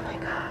 Oh my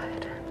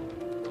God.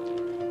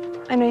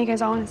 I know you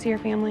guys all want to see your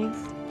families,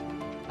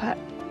 but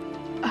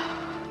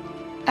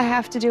I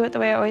have to do it the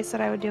way I always said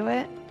I would do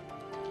it.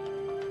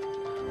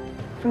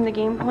 From the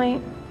game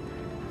point.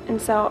 And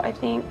so I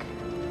think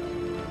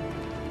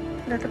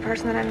that the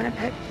person that I'm gonna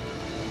pick.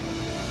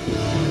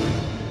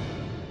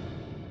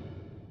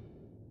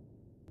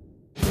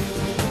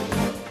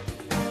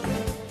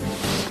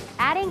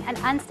 Adding an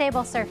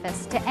unstable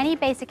surface to any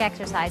basic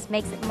exercise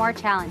makes it more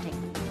challenging.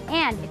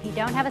 And if you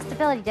don't have a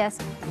stability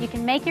disc, you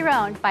can make your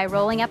own by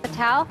rolling up a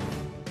towel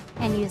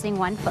and using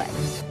one foot.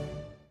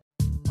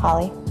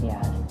 Holly?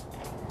 Yes.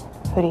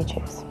 Who do you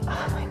choose?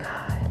 Oh my God.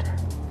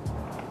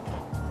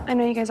 I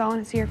know you guys all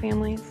want to see your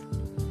families,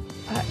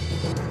 but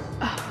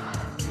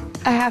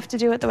I have to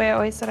do it the way I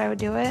always said I would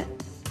do it,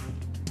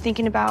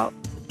 thinking about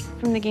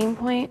from the game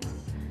point.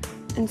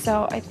 And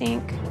so I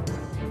think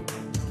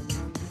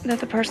that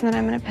the person that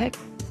I'm going to pick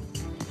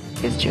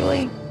is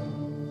Julie.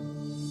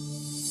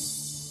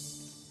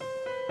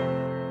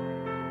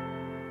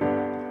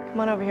 Come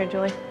on over here,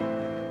 Julie.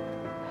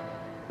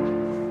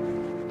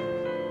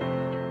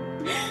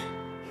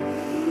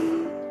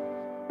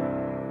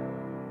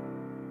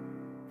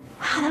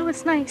 Wow, that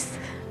was nice.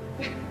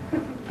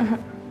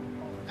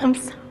 I'm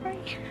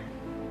sorry.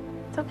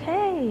 It's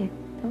okay.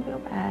 Don't feel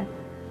bad.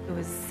 It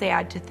was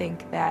sad to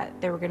think that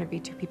there were going to be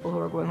two people who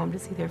were going home to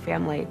see their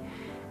family.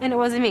 And it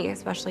wasn't me,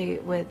 especially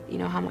with,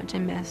 how much I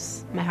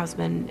miss my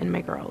husband and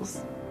my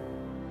girls.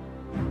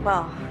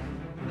 Well,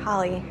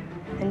 Holly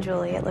and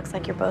Julie, it looks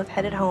like you're both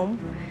headed home.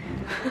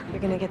 You're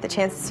gonna get the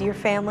chance to see your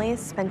families,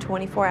 spend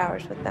 24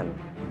 hours with them.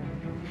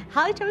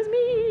 Holly chose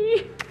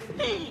me.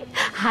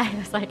 I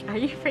was like, are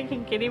you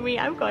freaking kidding me?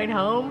 I'm going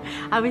home.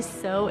 I was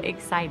so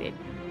excited.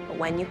 But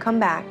when you come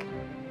back,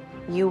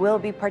 you will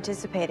be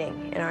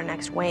participating in our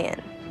next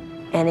weigh-in.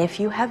 And if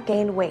you have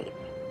gained weight,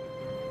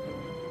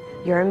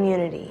 your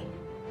immunity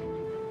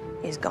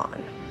is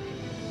gone.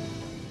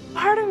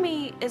 Part of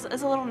me is a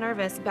little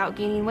nervous about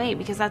gaining weight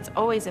because that's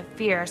always a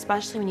fear,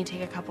 especially when you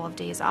take a couple of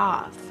days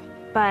off.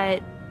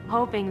 But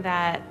hoping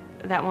that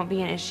that won't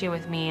be an issue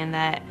with me and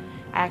that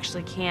I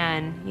actually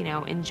can,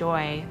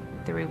 enjoy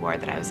the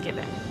reward that I was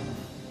given.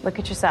 Look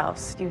at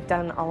yourselves. You've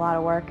done a lot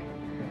of work.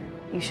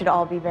 You should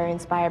all be very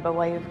inspired by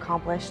what you've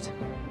accomplished.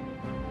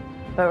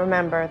 But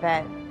remember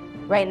that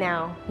right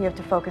now, you have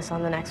to focus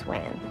on the next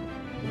weigh-in.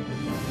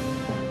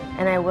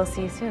 And I will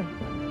see you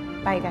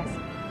soon. Bye, you guys.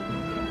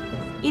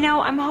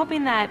 I'm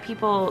hoping that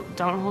people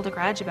don't hold a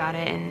grudge about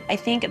it, and I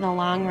think in the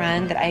long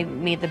run that I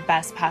made the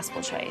best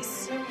possible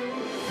choice.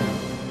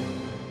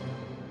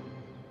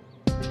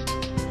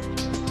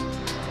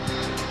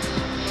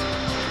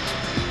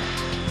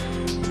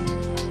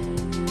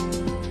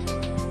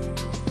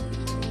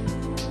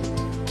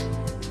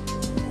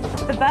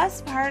 The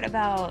best part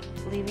about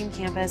leaving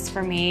campus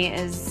for me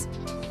is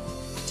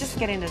just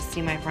getting to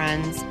see my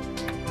friends.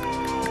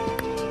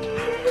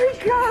 Oh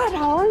my God,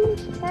 Holly.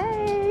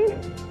 Hey.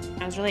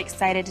 I was really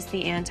excited to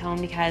see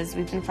Antone because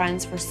we've been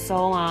friends for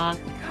so long.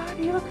 God,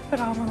 you look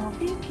phenomenal.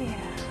 Thank you.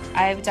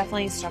 I've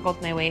definitely struggled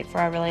with my weight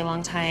for a really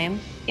long time.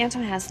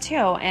 Antone has too,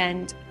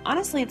 and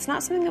honestly, it's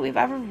not something that we've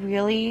ever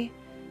really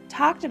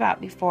talked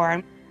about before.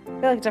 I feel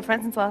like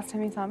different since the last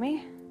time you saw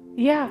me.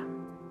 Yeah,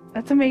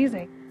 that's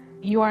amazing.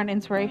 You are an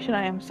inspiration.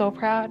 I am so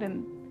proud,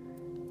 and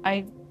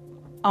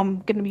I'm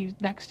gonna be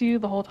next to you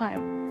the whole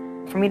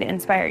time. For me to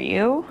inspire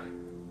you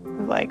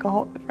is like a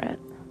whole different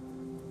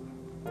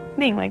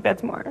thing. Like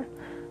that's more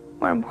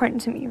important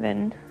to me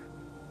than,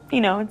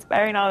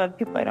 inspiring all the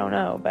people I don't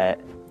know. But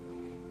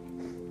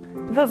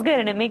it feels good,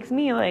 and it makes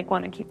me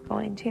want to keep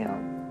going too.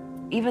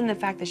 Even the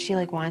fact that she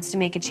wants to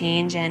make a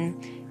change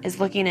and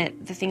is looking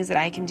at the things that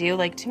I can do,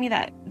 to me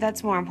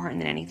that's more important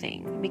than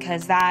anything,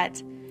 because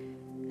that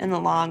in the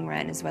long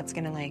run is what's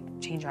gonna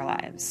change our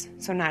lives.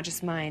 So not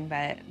just mine,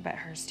 but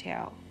hers too.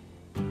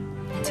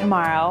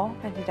 Tomorrow,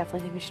 I definitely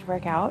think we should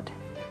work out.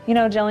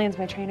 Jillian's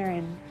my trainer,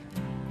 and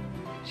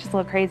she's a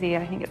little crazy,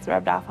 and I think it's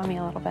rubbed off on me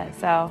a little bit.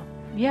 So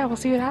yeah, we'll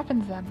see what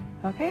happens then.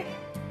 Okay.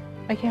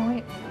 I can't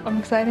wait. I'm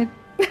excited.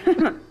 Do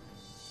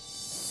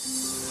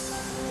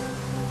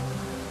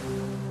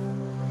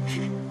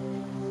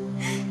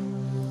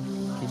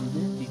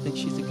you think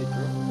she's a good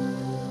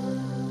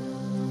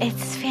girl?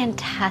 It's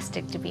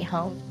fantastic to be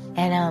home,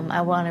 and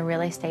I want to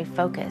really stay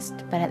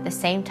focused, but at the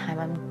same time,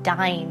 I'm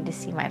dying to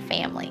see my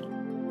family.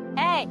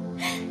 Hey!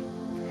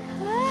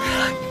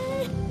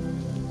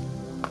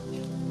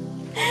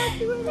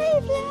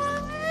 Hey,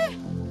 Flower!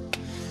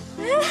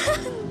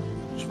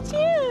 It's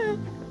you!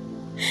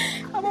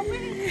 Come on,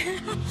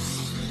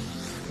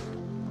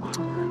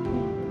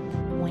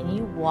 when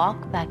you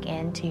walk back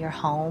into your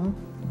home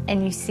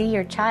and you see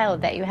your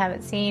child that you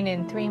haven't seen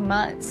in 3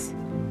 months,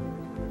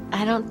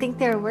 I don't think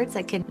there are words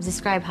that could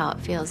describe how it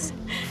feels.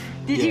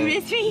 Did you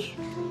miss me?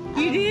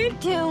 You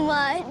did? Too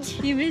much.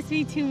 You miss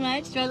me too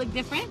much? Do I look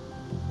different?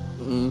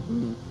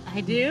 Mm-hmm.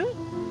 I do?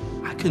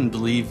 I couldn't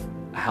believe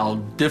how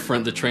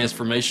different the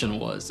transformation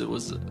was. It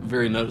was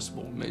very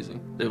noticeable,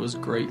 amazing. It was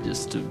great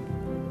just to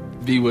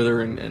be with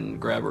her and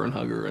grab her and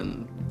hug her,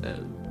 and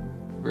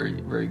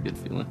very, very good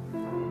feeling.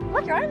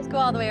 Look, your arms go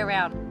all the way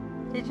around.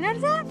 Did you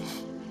notice that?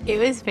 It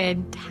was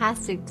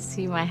fantastic to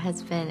see my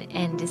husband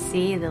and to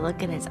see the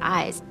look in his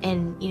eyes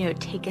and, you know,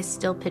 take a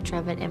still picture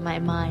of it in my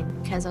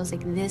mind, because I was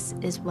like, this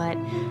is what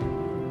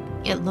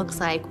it looks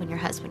like when your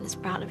husband is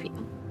proud of you.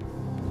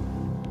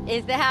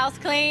 Is the house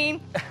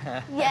clean?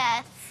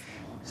 Yes.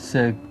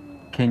 So,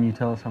 can you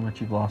tell us how much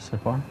you've lost so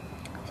far?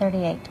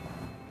 38.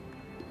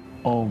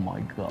 Oh my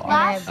God.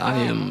 I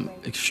am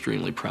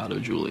extremely proud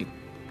of Julie,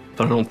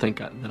 but I don't think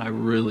that I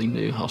really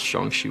knew how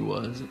strong she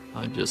was.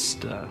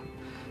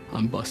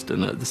 I'm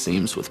busting at the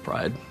seams with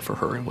pride for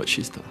her and what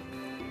she's done.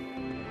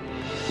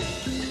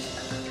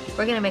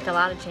 We're gonna make a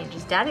lot of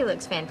changes. Daddy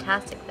looks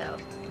fantastic, though.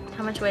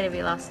 How much weight have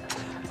you lost?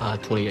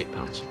 28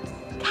 pounds.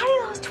 Daddy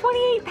lost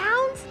 28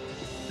 pounds?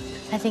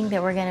 I think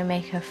that we're gonna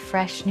make a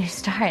fresh new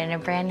start and a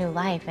brand new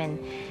life, and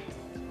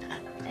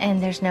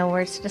there's no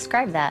words to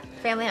describe that.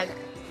 Family hug.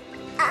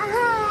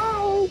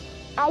 Hi.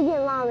 I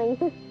get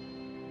mommy.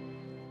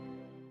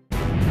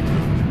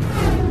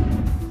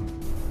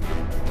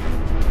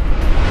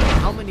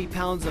 How many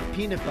pounds of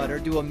peanut butter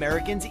do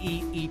Americans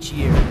eat each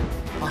year?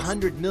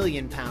 100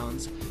 million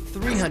pounds,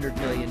 300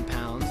 million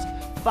pounds,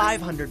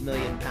 500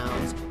 million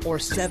pounds, or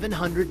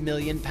 700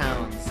 million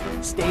pounds?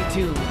 Stay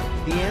tuned.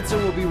 The answer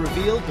will be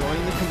revealed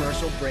during the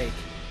commercial break.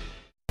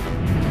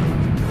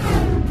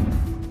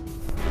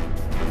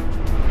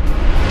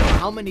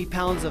 How many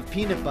pounds of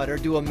peanut butter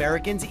do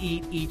Americans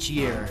eat each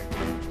year?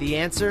 The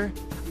answer?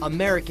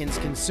 Americans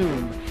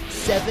consume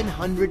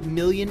 700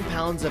 million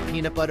pounds of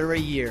peanut butter a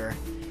year.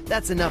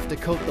 That's enough to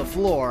coat the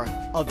floor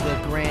of the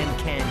Grand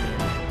Canyon.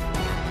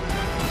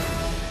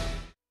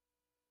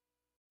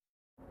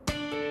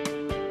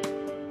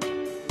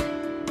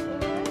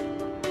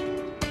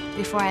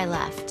 Before I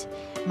left,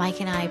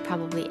 Mike and I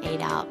probably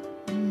ate out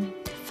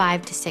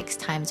 5 to 6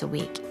 times a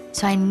week.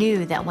 So I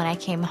knew that when I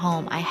came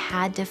home, I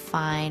had to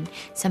find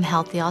some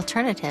healthy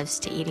alternatives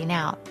to eating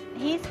out.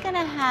 He's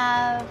gonna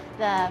have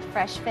the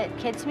Fresh Fit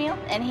Kids meal,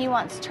 and he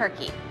wants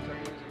turkey.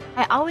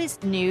 I always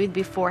knew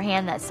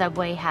beforehand that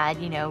Subway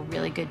had, you know,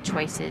 really good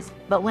choices.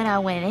 But when I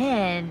went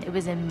in, it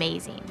was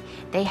amazing.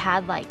 They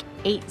had like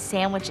 8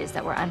 sandwiches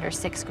that were under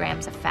 6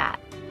 grams of fat.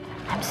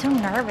 I'm so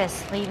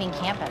nervous leaving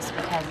campus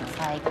because it's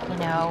like, you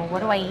know,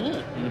 what do I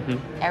eat?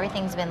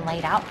 Everything's been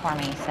laid out for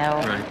me, so.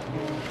 Right.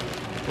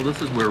 Well,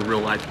 this is where real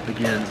life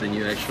begins, and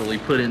you actually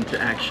put into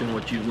action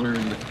what you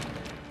learned.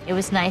 It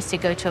was nice to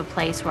go to a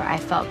place where I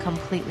felt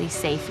completely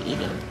safe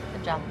eating.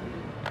 Good job.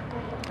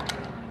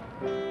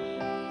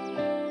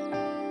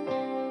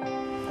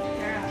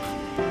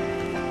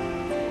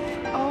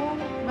 Oh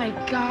my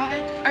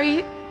God. Are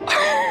you?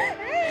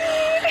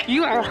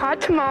 You are a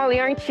hot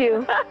tamale, aren't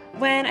you?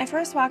 When I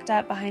first walked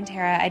up behind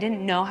Tara, I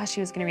didn't know how she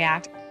was going to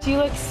react. You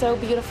look so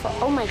beautiful.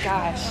 Oh my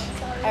gosh.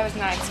 I was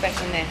not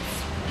expecting this.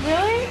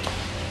 Really?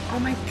 Oh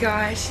my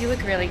gosh, you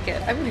look really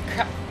good. I'm gonna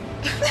cry.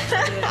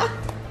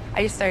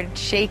 I just started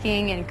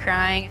shaking and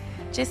crying.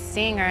 Just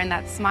seeing her and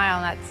that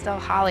smile, and that's still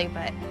Holly,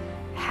 but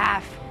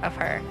half of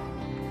her.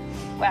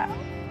 Wow.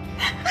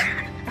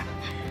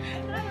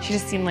 She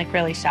just seemed like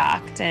really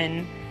shocked,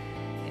 and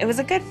it was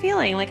a good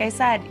feeling, like I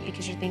said,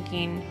 because you're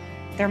thinking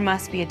there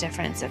must be a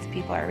difference if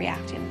people are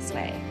reacting this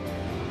way.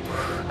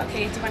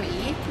 Okay, do you want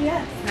to eat?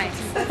 Yes. Nice.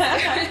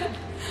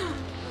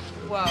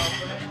 Whoa.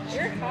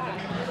 You're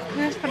hot.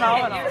 You're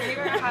phenomenal.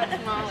 You're a hot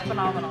tamale.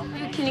 Phenomenal.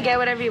 Can you get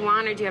whatever you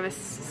want, or do you have a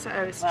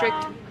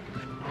strict...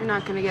 You're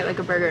not going to get like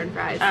a burger and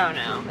fries. Oh,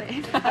 no.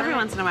 Every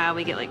once in a while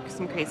we get like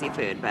some crazy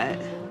food, but...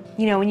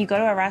 You know, when you go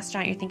to a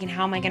restaurant, you're thinking,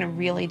 how am I going to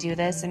really do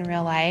this in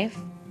real life?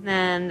 And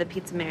then the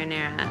pizza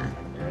marinara.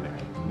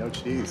 No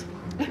cheese.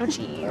 No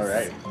cheese. All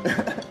right.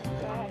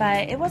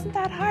 But it wasn't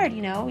that hard,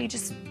 you know? You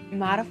just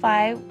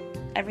modify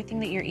everything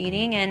that you're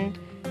eating, and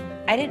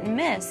I didn't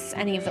miss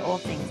any of the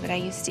old things that I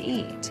used to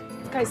eat.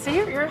 Guys, so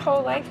your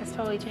whole life has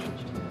totally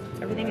changed.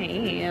 Everything I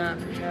eat, yeah,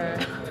 for sure.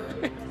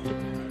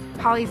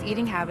 Holly's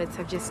eating habits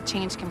have just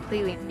changed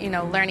completely. You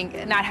know,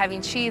 learning not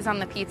having cheese on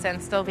the pizza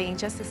and still being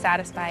just as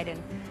satisfied.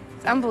 And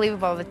it's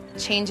unbelievable the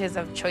changes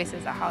of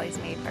choices that Holly's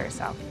made for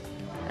herself.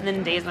 And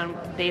then days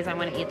I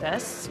want to eat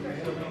this,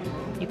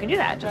 you can do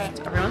that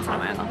just every once in a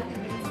while.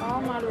 It's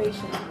all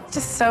moderation. It's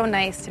just so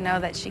nice to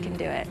know that she can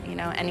do it. You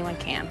know, anyone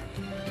can.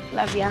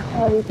 Love ya.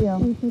 Love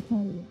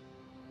you.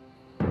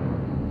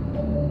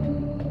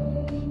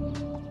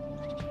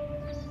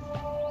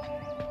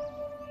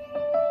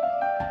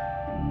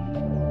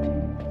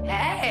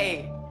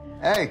 Hey.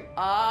 Hey.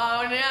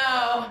 Oh,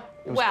 no.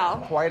 It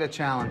was quite a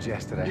challenge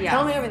yesterday.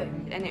 Tell me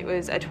everything. And it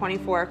was a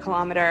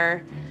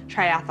 24-kilometer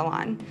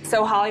triathlon.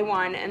 So Holly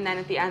won, and then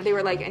at the end, they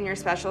were like, in your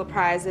special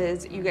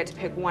prizes, you get to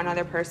pick one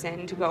other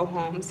person to go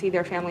home, see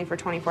their family for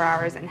 24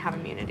 hours, and have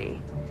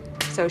immunity.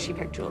 So she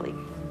picked Julie.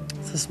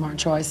 It's a smart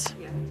choice.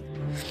 Yeah.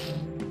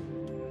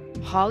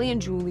 Holly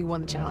and Julie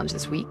won the challenge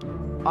this week.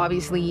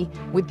 Obviously,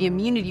 with the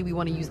immunity, we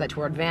want to use that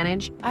to our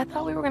advantage. I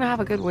thought we were going to have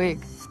a good week.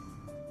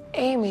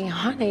 Amy,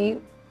 honey,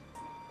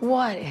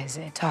 what is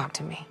it? Talk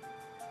to me.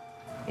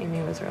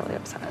 Amy was really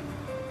upset.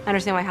 I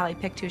understand why Holly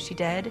picked who she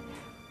did,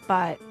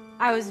 but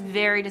I was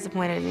very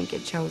disappointed I didn't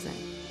get chosen.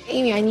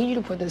 Amy, I need you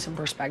to put this in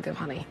perspective,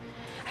 honey.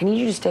 I need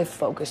you to stay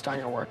focused on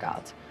your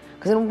workouts.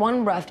 Because in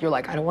one breath, you're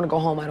like, I don't want to go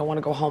home, I don't want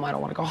to go home, I don't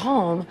want to go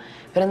home.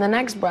 But in the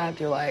next breath,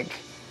 you're like,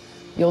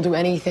 you'll do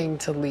anything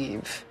to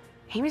leave.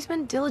 Amy's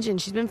been diligent,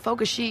 she's been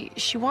focused.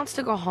 She wants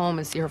to go home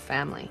and see her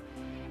family.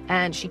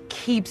 And she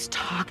keeps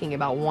talking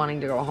about wanting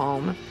to go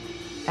home.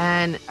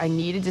 And I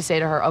needed to say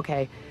to her,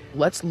 okay,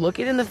 let's look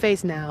it in the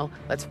face now.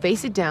 Let's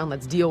face it down,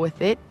 let's deal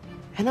with it.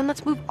 And then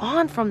let's move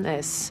on from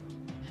this.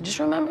 And just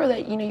remember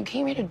that, you know, you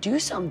came here to do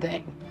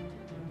something.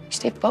 You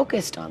stay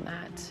focused on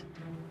that.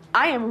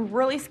 I am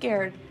really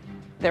scared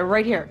that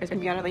right here is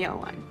gonna be under the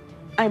yellow line.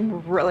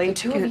 I'm really— The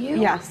two of you?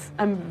 Yes,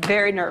 I'm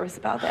very nervous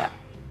about that.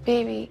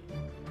 Baby,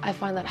 I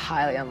find that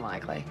highly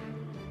unlikely.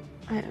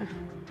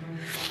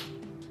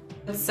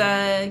 It's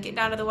getting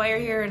down to the wire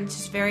here, and it's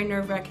just very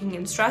nerve-wracking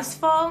and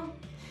stressful.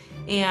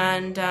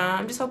 And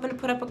I'm just hoping to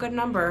put up a good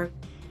number.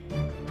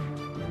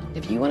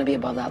 If you want to be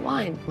above that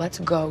line, let's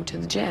go to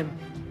the gym.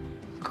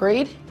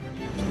 Agreed?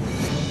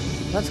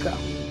 Let's go.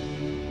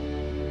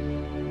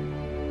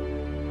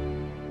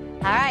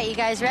 All right, you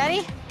guys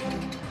ready?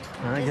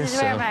 This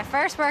is where my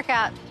first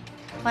workout,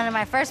 one of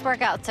my first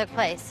workouts took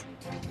place.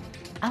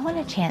 I want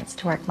a chance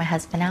to work my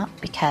husband out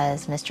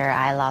because Mr.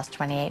 I lost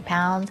 28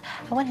 pounds.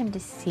 I want him to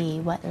see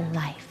what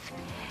life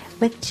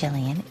with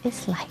Jillian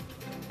is like.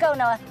 Go,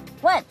 Noah.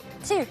 1,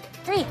 2,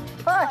 3,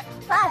 4,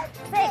 5,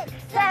 6,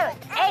 7,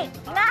 8,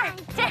 9,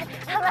 10,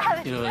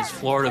 11. You know, as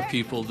Florida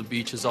people, the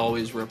beach has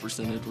always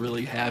represented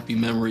really happy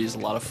memories, a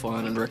lot of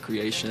fun and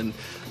recreation.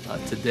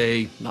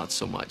 Today, not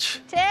so much.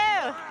 2,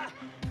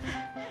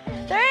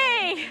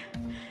 3,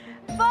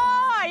 4,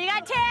 you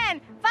got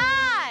 10,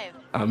 5.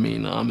 I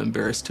mean, I'm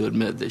embarrassed to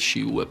admit that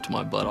she whipped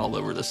my butt all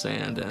over the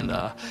sand, and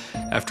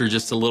after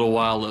just a little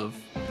while of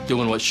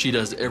doing what she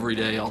does every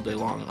day, all day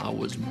long, I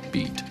was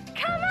beat.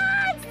 Come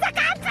on, suck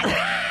on.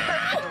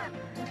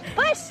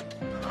 Push.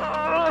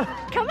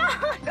 Come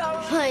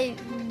on. My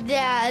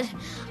dad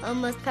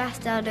almost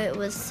passed out. It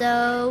was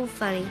so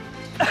funny.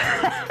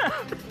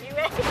 You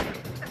ready?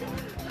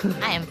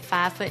 I am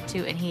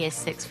 5'2" and he is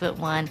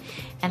 6'1",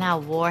 and I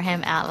wore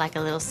him out like a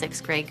little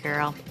 6th grade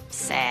girl.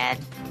 Sad,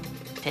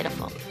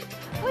 pitiful.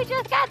 We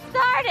just got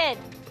started.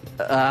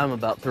 I'm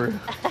about through.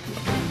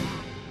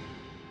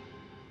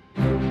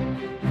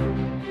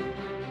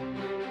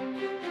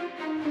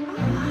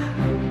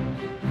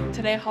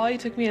 Today, Holly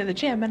took me to the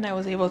gym, and I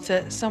was able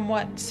to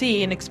somewhat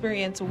see and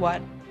experience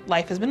what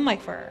life has been like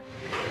for her.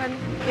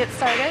 Get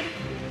started.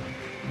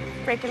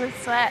 Breaking a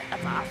sweat.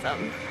 That's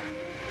awesome.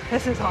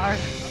 This is hard.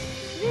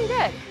 You're doing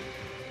good.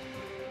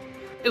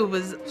 It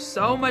was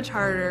so much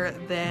harder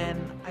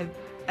than I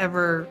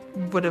ever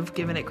would have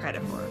given it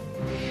credit for.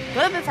 A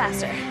little bit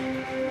faster.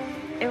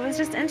 It was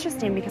just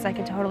interesting because I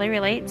could totally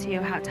relate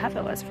to how tough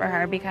it was for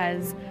her,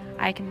 because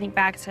I can think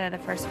back to the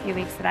first few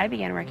weeks that I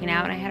began working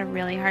out and I had a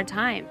really hard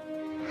time.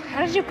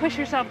 How did you push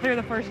yourself through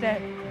the first day?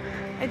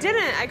 I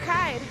didn't. I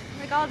cried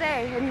like all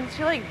day, and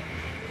she like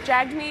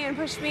dragged me and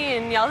pushed me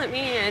and yelled at me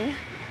and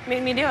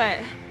made me do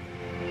it.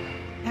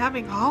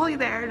 Having Holly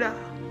there to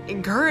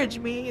encourage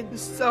me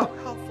is so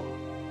helpful,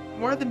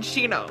 more than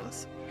she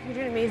knows. You're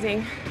doing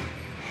amazing.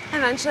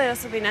 Eventually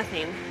this will be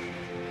nothing.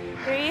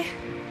 3,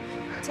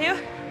 2,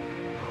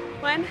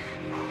 1,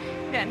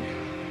 good.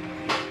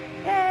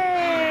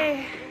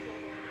 Yay!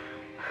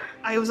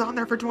 I was on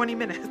there for 20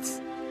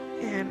 minutes,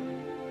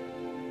 and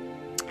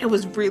it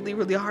was really,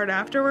 really hard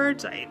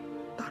afterwards. I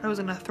thought I was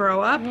gonna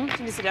throw up.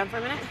 Can you sit down for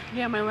a minute?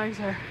 Yeah, my legs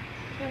are,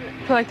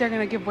 I feel like they're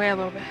gonna give way a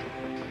little bit.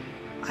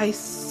 I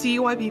see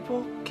why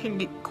people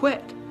can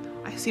quit.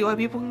 I see why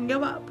people can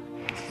give up.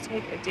 Just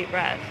take a deep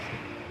breath.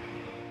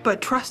 But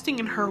trusting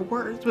in her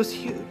words was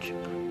huge.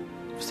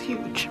 It was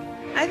huge.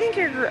 I think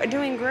you're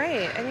doing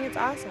great. I think it's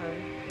awesome.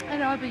 I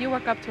know, but you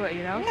work up to it,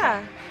 you know?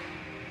 Yeah.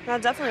 I'll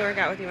definitely work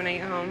out with you when I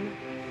get home.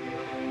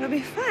 It'll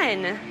be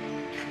fun.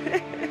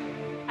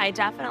 I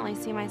definitely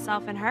see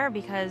myself in her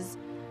because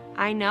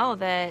I know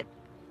that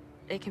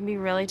it can be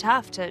really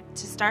tough to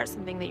start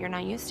something that you're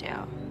not used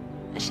to.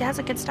 She has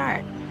a good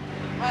start.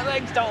 My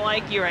legs don't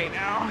like you right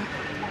now.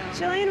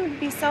 Jillian would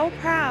be so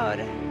proud.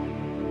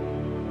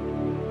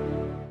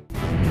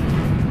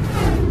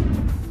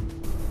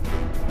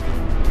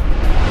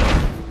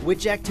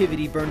 Which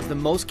activity burns the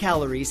most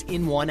calories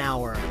in 1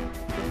 hour?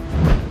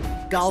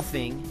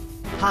 Golfing,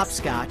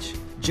 hopscotch,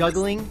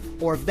 juggling,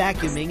 or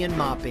vacuuming and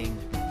mopping?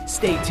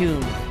 Stay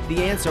tuned.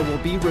 The answer will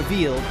be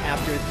revealed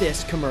after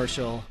this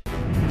commercial.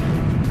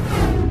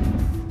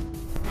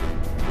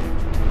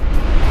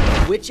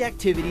 Which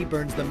activity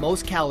burns the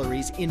most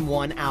calories in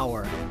 1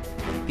 hour?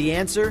 The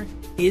answer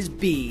is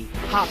B,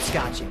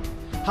 hopscotching.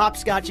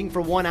 Hopscotching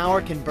for 1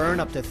 hour can burn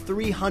up to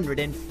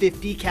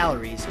 350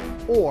 calories,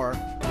 or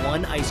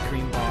 1 ice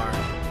cream bar.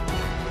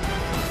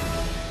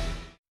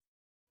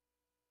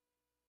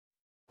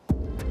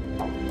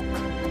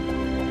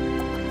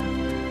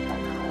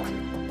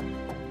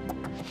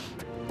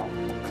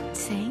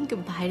 Saying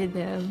goodbye to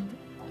them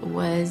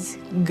was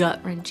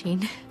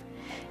gut-wrenching,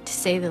 to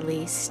say the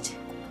least.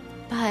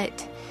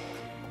 But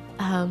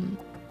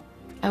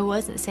I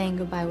wasn't saying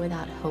goodbye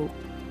without hope.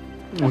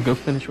 Well, go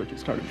finish what you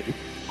started, baby.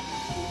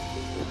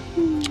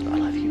 I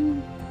love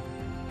you.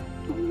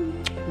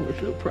 We're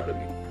so proud of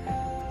you.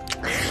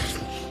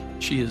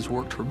 She has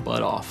worked her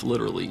butt off,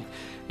 literally,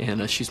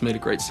 and she's made a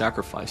great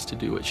sacrifice to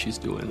do what she's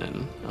doing,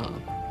 and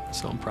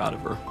so I'm proud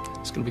of her.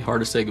 It's going to be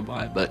hard to say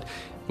goodbye, but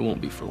it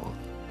won't be for long.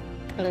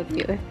 I love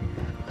you.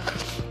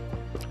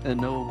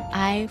 And no.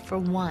 I, for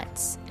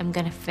once, am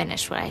going to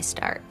finish what I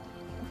start.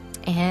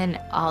 And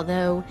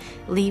although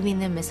leaving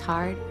them is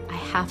hard, I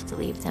have to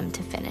leave them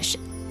to finish it.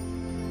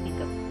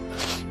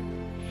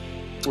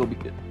 We'll be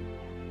good.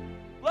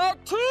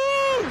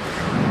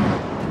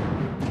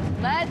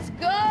 Let's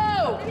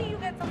go!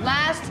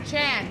 Last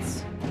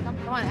chance.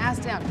 Come on, ass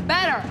down.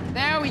 Better.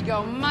 There we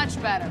go.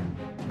 Much better.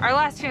 Our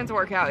last chance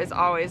workout is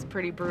always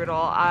pretty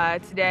brutal.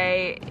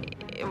 Today,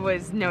 it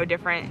was no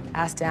different.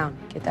 Ass down.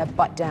 Get that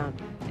butt down.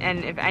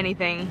 And if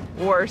anything,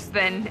 worse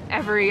than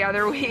every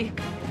other week.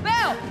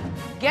 Bill!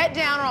 Get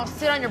down or I'll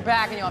sit on your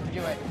back and you'll have to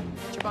do it.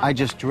 I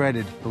just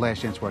dreaded the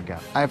last chance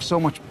workout. I have so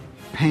much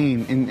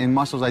pain in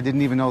muscles I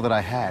didn't even know that I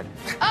had.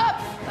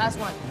 Up! Last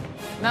one.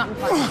 Mountain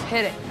punch.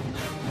 Hit it.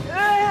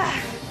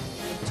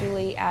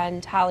 Julie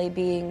and Holly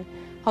being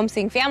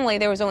homesteading family,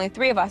 there was only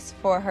 3 of us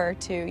for her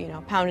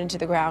to, pound into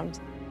the ground.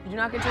 Do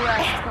not get too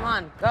restless. Come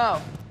on,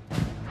 go.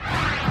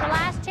 The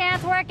last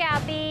chance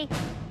workout, B.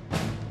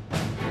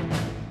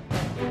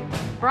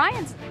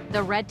 Brian's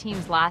the red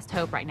team's last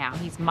hope right now.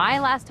 He's my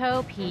last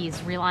hope.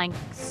 He's relying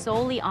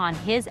solely on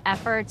his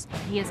efforts.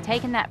 He has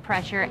taken that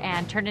pressure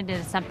and turned it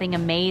into something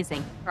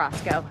amazing.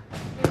 Roscoe.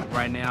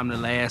 Right now, I'm the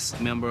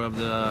last member of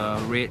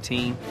the red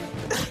team.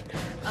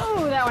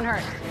 Oh, that one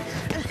hurt.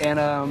 And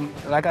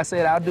like I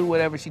said, I'll do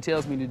whatever she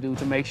tells me to do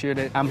to make sure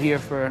that I'm here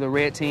for the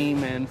red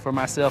team and for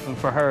myself and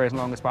for her as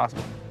long as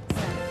possible.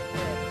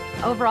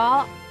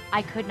 Overall,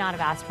 I could not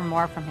have asked for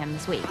more from him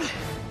this week.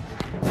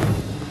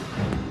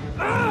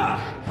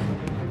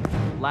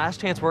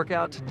 Last chance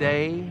workout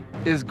today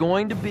is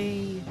going to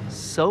be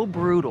so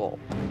brutal.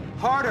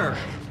 Harder!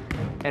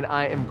 And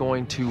I am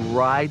going to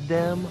ride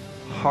them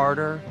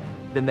harder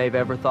than they've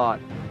ever thought.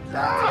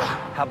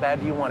 How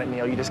bad do you want it,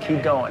 Neil? You just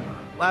keep going.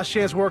 Last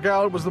chance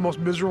workout was the most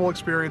miserable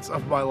experience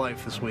of my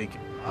life this week.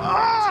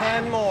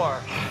 10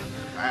 more.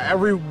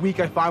 Every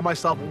week I find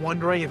myself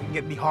wondering if it can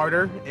get any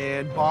harder,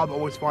 and Bob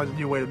always finds a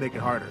new way to make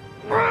it harder.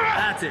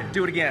 That's it.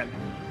 Do it again.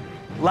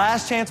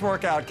 Last chance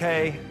workout,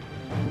 Kay.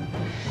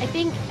 I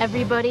think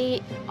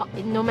everybody,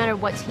 no matter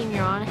what team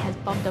you're on, has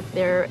bumped up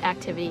their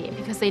activity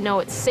because they know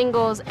it's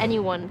singles,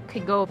 anyone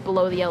could go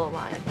below the yellow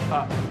line.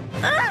 Up.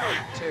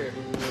 2.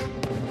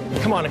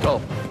 Come on,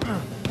 Nicole.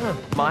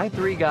 My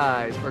 3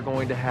 guys are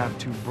going to have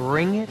to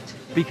bring it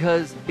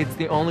because it's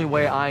the only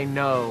way I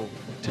know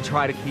to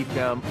try to keep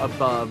them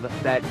above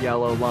that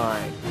yellow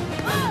line.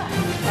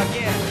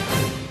 Again.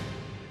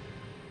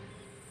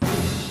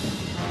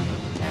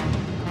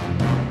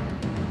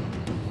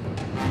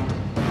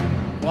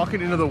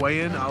 Walking into the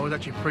weigh-in, I was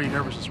actually pretty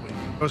nervous this week.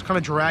 I was kind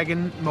of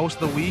dragging most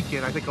of the week,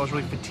 and I think I was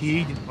really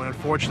fatigued. But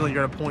unfortunately,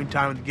 you're at a point in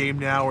time in the game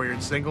now where you're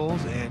in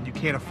singles, and you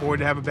can't afford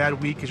to have a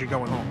bad week because you're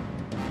going home.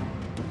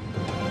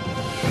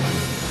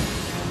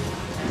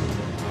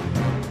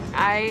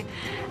 I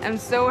am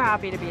so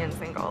happy to be in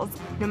singles.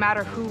 No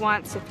matter who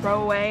wants to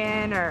throw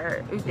away in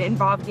or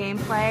involve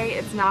gameplay,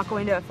 it's not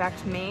going to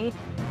affect me.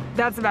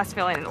 That's the best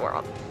feeling in the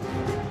world.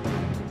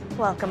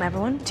 Welcome,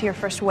 everyone, to your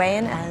first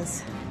weigh-in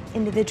as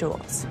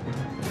individuals.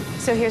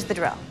 So here's the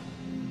drill.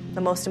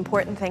 The most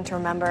important thing to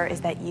remember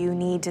is that you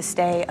need to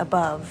stay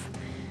above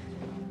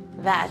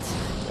that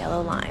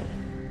yellow line.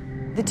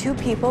 The 2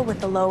 people with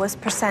the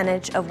lowest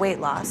percentage of weight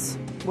loss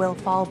will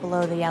fall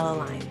below the yellow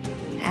line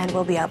and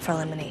will be up for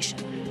elimination.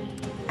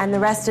 And the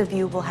rest of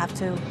you will have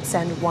to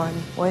send one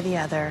or the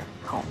other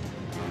home.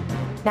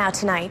 Now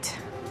tonight,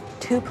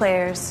 2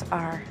 players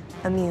are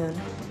immune,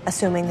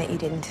 assuming that you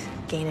didn't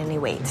gain any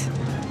weight.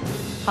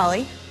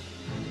 Holly,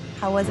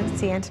 How was it to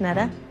see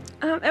Antonetta?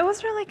 It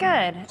was really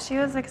good. She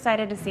was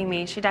excited to see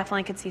me. She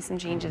definitely could see some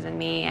changes in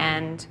me.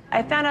 And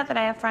I found out that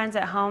I have friends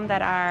at home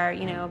that are,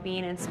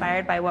 being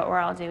inspired by what we're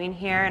all doing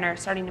here and are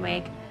starting to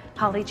make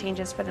healthy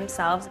changes for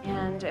themselves.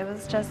 And it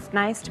was just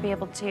nice to be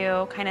able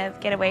to kind of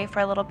get away for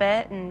a little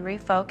bit and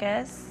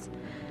refocus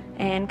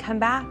and come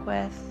back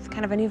with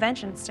kind of a new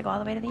vengeance to go all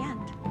the way to the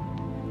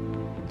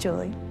end.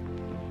 Julie?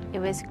 It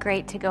was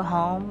great to go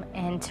home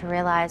and to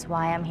realize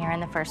why I'm here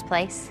in the first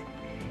place.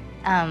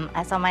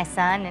 I saw my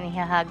son and he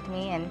hugged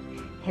me and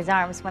his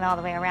arms went all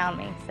the way around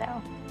me,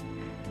 so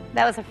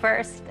that was a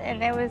first,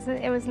 and it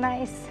was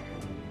nice.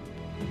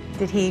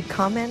 Did he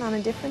comment on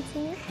a difference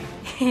in you?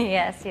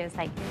 Yes, he was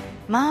like,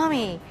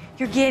 "Mommy,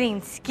 you're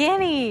getting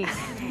skinny,"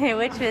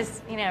 which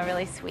was,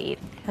 really sweet.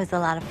 It was a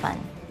lot of fun.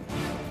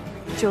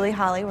 Julie,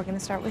 Holly, we're going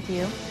to start with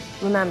you.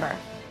 Remember,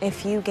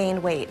 if you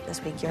gained weight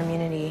this week, your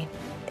immunity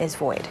is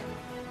void.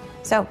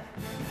 So,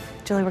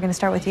 Julie, we're going to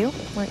start with you.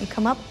 Why don't you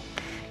come up,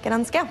 get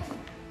on the scale.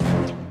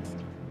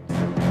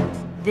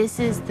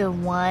 This is the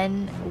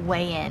one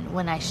weigh-in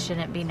when I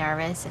shouldn't be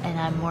nervous, and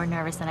I'm more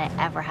nervous than I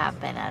ever have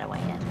been at a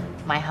weigh-in.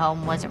 My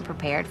home wasn't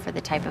prepared for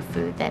the type of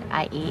food that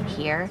I eat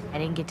here. I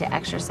didn't get to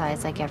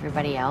exercise like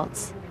everybody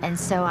else, and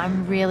so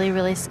I'm really,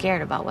 really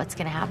scared about what's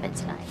going to happen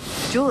tonight.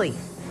 Julie,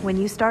 when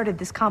you started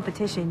this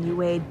competition, you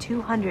weighed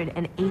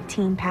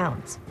 218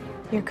 pounds.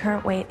 Your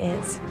current weight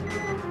is?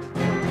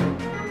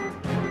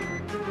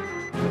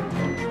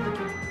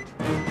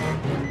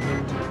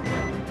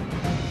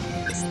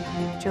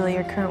 Julie,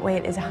 your current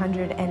weight is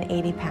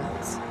 180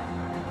 pounds.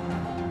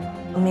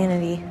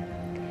 Immunity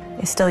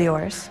is still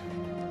yours.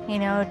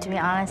 To be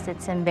honest,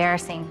 it's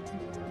embarrassing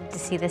to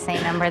see the same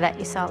number that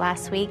you saw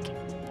last week.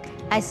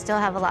 I still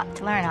have a lot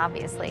to learn,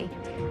 obviously,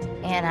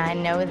 and I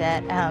know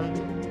that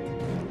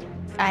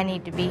I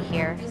need to be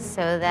here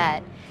so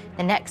that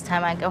the next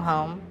time I go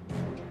home,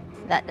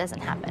 that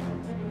doesn't happen.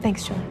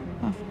 Thanks, Julie.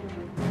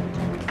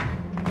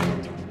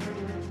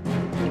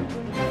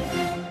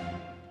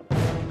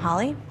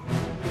 Holly,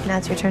 now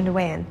it's your turn to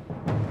weigh in.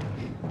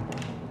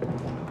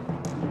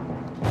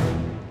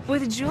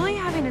 With Julie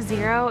having a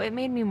 0, it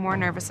made me more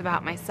nervous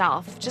about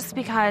myself, just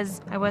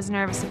because I was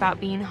nervous about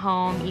being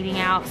home, eating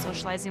out,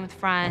 socializing with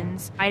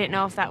friends. I didn't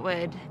know if that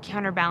would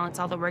counterbalance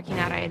all the working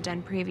out I had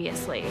done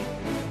previously.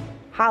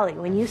 Holly,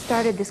 when you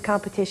started this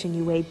competition,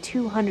 you weighed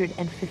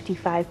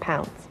 255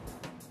 pounds.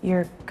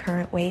 Your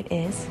current weight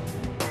is?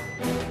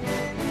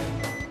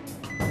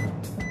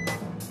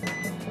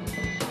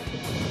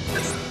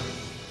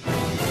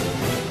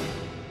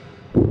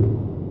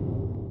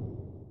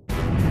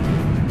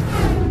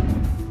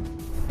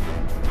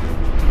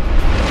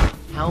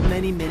 How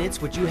many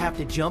minutes would you have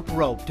to jump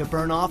rope to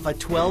burn off a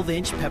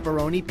 12-inch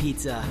pepperoni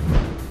pizza?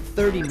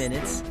 30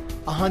 minutes,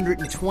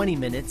 120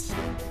 minutes,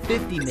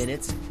 50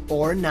 minutes,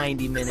 or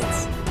 90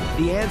 minutes?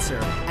 The answer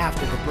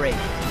after the break.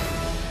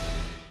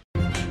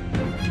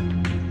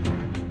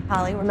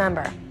 Holly,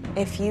 remember,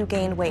 if you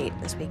gained weight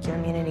this week, your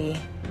immunity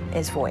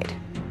is void.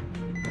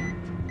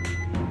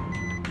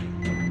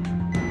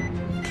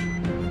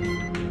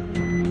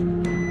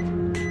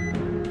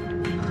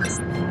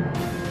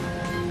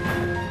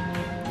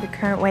 Your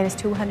current weight is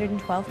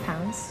 212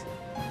 pounds.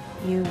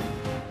 You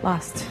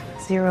lost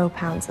 0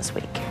 pounds this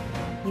week.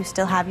 You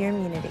still have your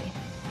immunity.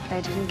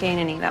 I didn't gain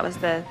any. I was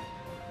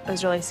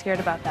really scared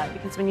about that,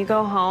 because when you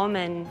go home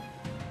and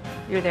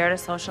you're there to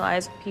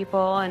socialize with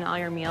people and all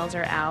your meals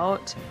are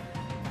out,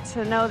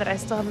 to know that I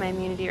still have my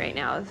immunity right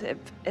now,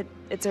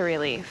 it's a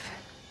relief.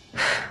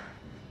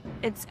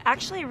 It's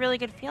actually a really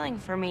good feeling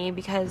for me,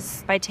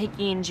 because by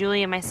taking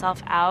Julie and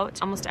myself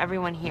out, almost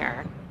everyone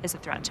here is a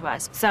threat to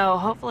us. So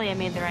hopefully I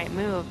made the right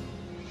move.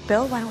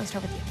 Bill, why don't we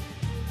start with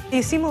you?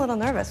 You seem a little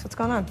nervous. What's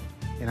going on?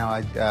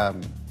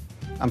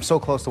 I'm so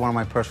close to one of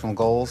my personal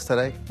goals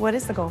today. What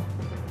is the goal?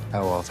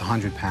 Oh, well, it's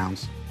 100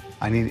 pounds.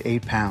 I need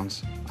 8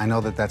 pounds. I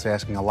know that that's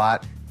asking a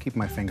lot. Keep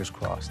my fingers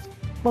crossed.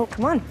 Well,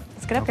 come on.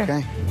 Let's get up here.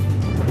 Okay.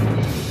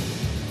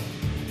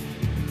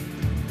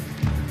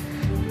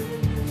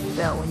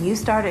 Bill, when you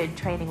started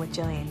training with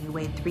Jillian, you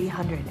weighed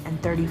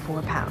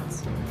 334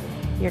 pounds.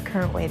 Your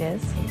current weight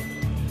is?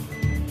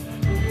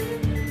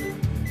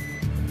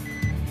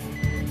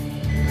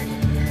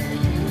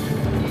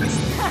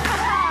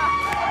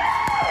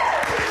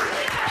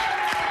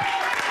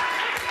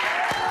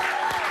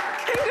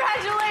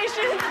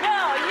 Congratulations,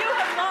 Bill. You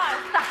have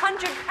lost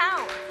 100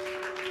 pounds.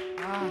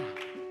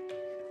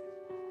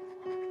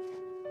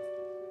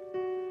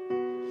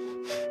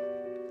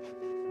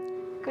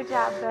 Good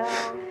job, Bill.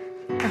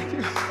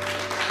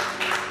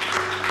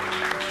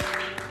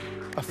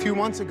 A few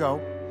months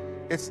ago,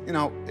 it's,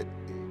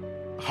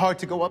 hard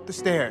to go up the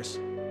stairs.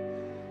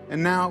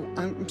 And now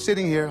I'm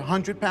sitting here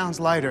 100 pounds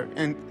lighter,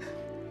 and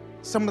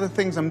some of the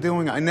things I'm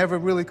doing, I never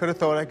really could have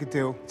thought I could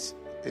do.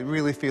 It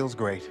really feels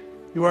great.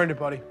 You earned it,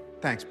 buddy.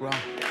 Thanks, bro.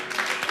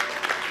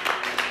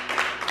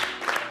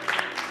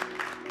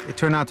 It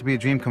turned out to be a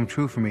dream come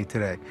true for me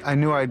today. I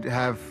knew I'd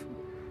have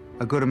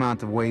a good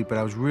amount of weight, but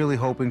I was really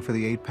hoping for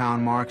the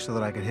 8-pound mark so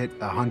that I could hit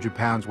 100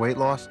 pounds weight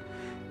loss.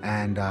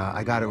 and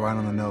I got it right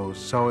on the nose.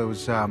 So it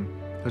was a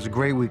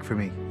great week for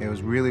me. It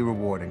was really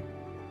rewarding.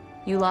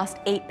 You lost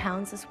 8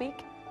 pounds this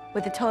week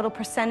with a total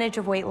percentage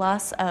of weight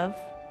loss of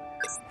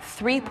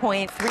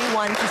 3.31%.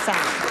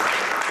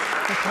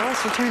 Okay,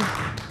 it's your turn.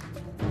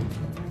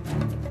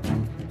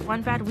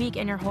 One bad week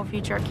and your whole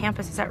future at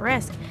campus is at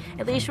risk.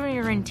 At least when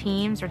you're in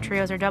teams or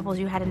trios or doubles,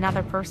 you had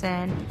another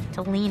person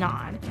to lean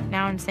on.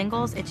 Now in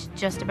singles, it's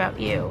just about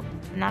you,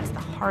 and that's the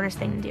hardest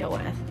thing to deal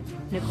with.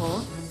 Nicole,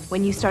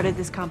 when you started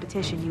this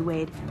competition, you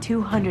weighed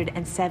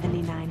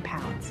 279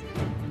 pounds.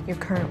 Your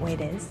current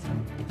weight is?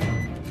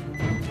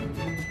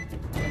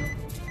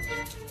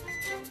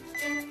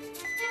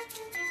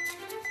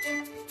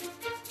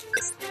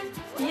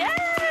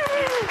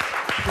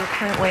 Your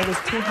current weight is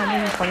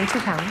 222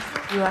 pounds.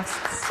 You lost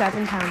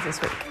 7 pounds this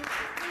week.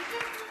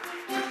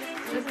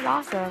 This is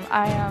awesome.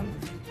 I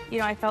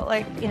felt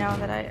like,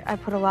 that I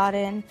put a lot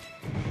in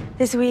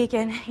this week,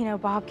 and,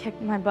 Bob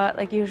kicked my butt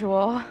like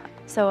usual.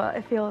 So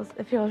it feels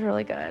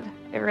really good.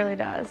 It really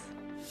does.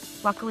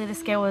 Luckily, the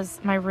scale was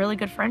my really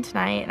good friend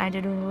tonight, and I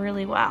did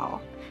really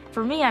well.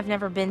 For me, I've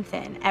never been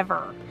thin,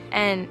 ever.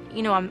 And,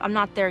 I'm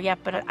not there yet,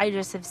 but I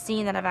just have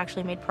seen that I've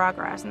actually made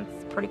progress, and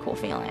it's a pretty cool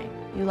feeling.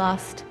 You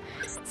lost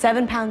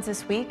 7 pounds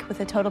this week with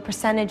a total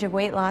percentage of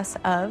weight loss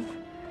of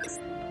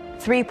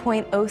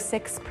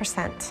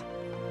 3.06%.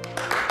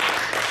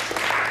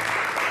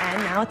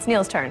 And now it's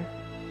Neil's turn.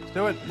 Let's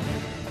do it.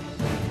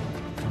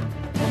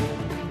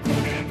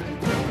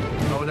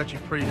 I was actually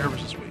pretty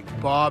nervous this week.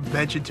 Bob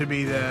mentioned to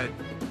me that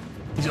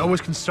he's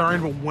always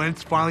concerned about when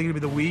it's finally going to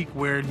be the week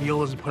where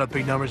Neil doesn't put up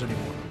big numbers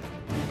anymore.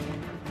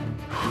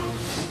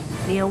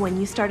 Neil, when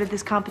you started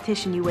this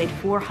competition, you weighed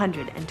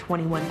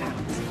 421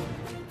 pounds.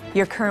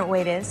 Your current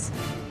weight is?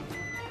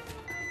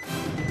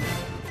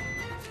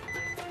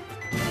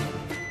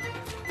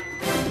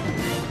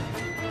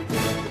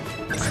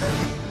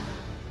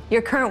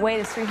 Your current weight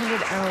is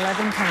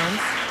 311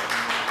 pounds.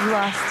 You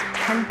lost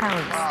 10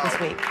 pounds this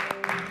week.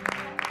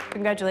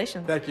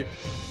 Congratulations. Thank you.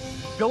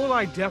 Bill and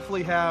I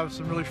definitely have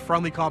some really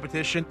friendly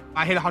competition.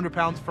 I hit 100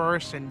 pounds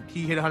first, and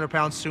he hit 100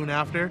 pounds soon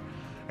after.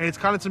 And it's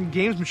kind of some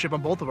gamesmanship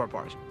on both of our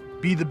parts.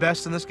 Be the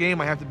best in this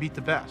game, I have to beat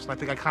the best. I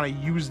think I kind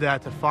of use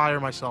that to fire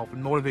myself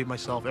and motivate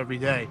myself every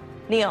day.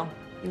 Neil,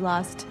 you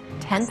lost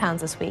 10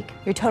 pounds this week.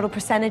 Your total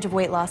percentage of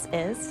weight loss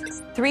is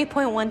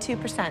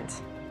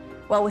 3.12%.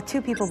 Well, with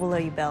 2 people below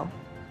you, Bill,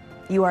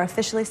 you are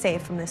officially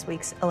saved from this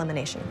week's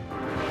elimination.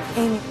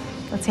 Amy,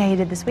 let's see how you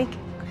did this week.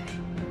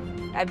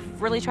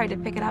 I've really tried to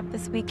pick it up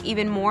this week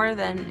even more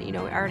than, we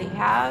already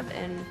have,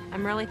 and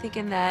I'm really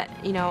thinking that,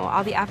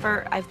 all the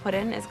effort I've put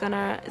in is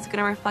gonna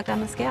reflect on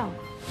the scale.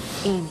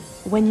 Amy,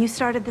 when you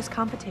started this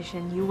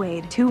competition, you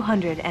weighed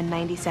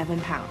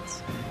 297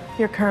 pounds.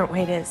 Your current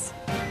weight is?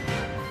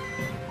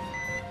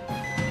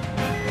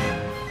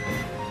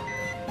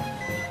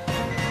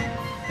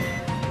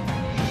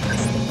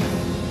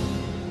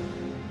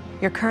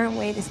 Your current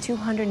weight is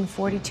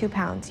 242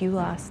 pounds. You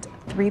lost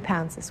 3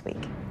 pounds this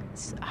week.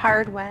 It's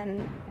hard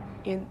when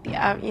the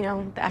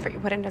effort you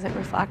put in doesn't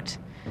reflect.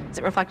 It's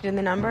reflected in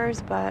the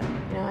numbers, but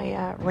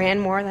I ran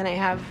more than I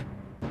have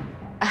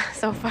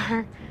so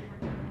far,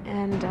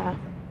 and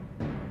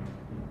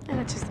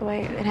it's just the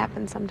way it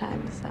happens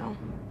sometimes. So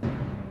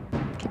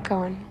keep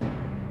going.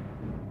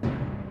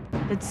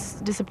 It's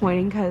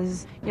disappointing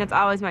because it's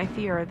always my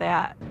fear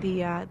that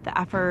the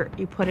effort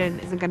you put in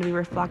isn't going to be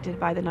reflected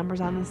by the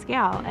numbers on the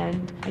scale,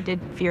 and I did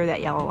fear that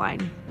yellow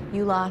line.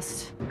 You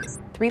lost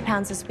 3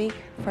 pounds this week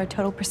for a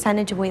total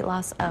percentage of weight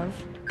loss of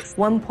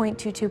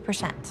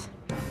 1.22%.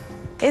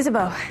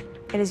 Isabeau,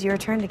 it is your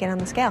turn to get on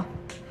the scale.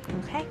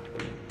 Okay.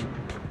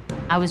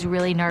 I was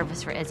really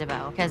nervous for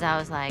Isabeau because I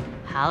was like,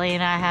 Holly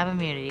and I have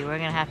immunity. We're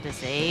gonna have to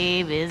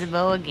save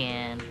Isabeau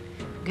again.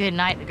 Good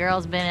night, the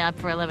girl's been up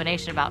for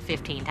elimination about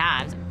 15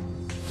 times.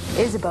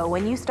 Isabeau,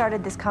 when you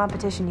started this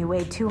competition, you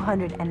weighed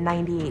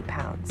 298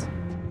 pounds.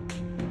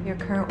 Your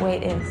current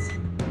weight is?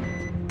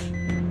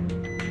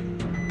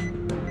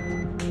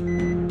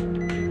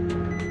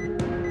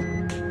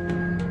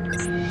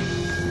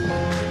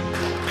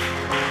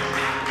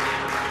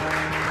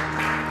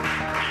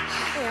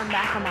 I'm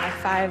back on my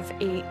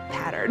 5'8"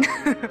 pattern.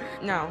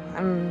 No,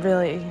 I'm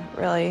really,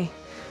 really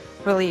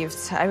relieved.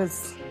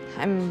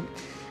 I'm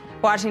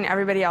watching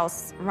everybody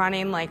else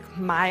running like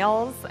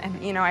miles,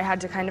 and I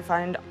had to kind of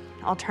find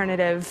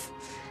alternative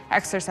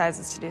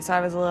exercises to do, so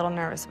I was a little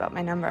nervous about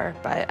my number,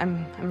 but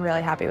I'm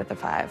really happy with the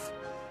 5.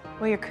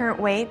 Well, your current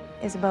weight,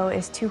 Isabeau,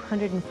 is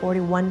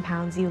 241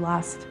 pounds. You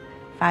lost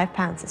 5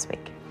 pounds this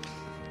week.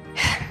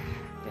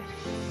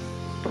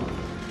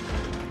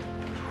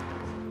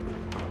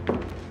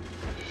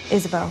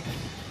 Isabeau,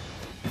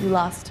 you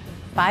lost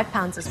 5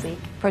 pounds this week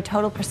for a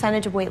total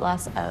percentage of weight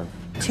loss of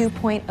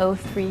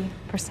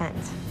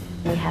 2.03%.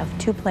 We have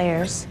 2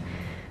 players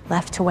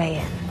left to weigh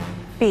in.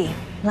 B,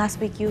 last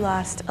week you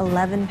lost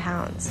 11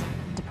 pounds.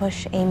 To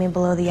push Amy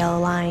below the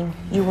yellow line,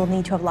 you will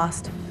need to have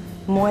lost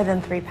more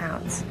than 3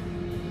 pounds.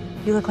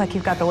 You look like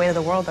you've got the weight of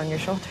the world on your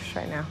shoulders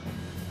right now.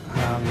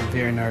 I'm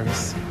very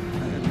nervous.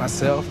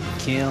 myself,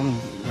 Kim,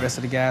 the rest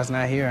of the guys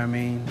not here. I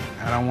mean,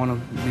 I don't want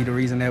to be the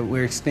reason that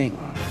we're extinct.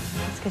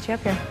 Let's get you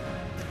up here.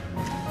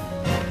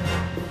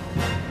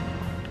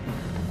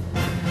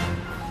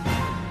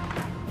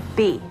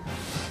 B,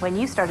 when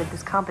you started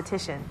this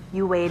competition,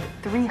 you weighed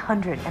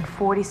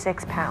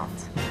 346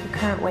 pounds. Your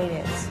current weight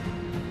is?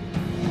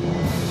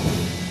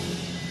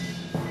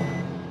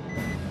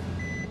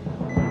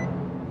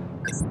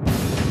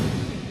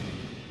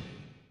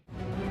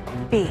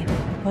 B,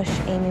 push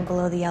Amy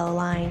below the yellow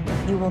line.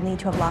 You will need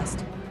to have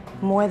lost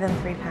more than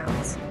 3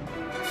 pounds.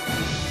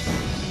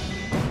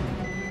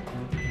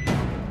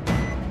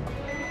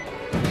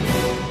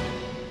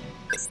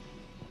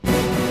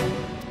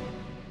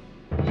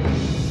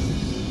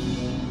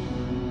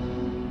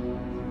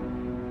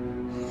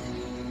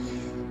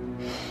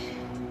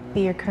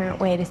 B, your current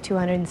weight is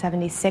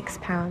 276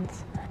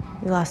 pounds.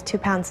 You lost 2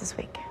 pounds this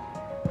week.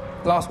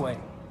 Lost weight.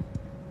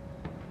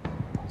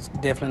 It's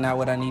definitely not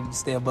what I needed to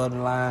stay above the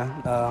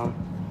line.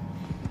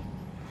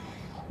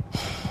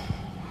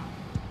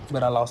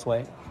 But I lost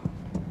weight.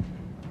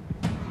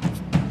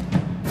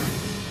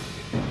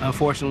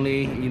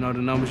 Unfortunately, you know, the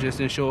numbers just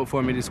didn't show up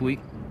for me this week.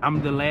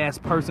 I'm the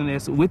last person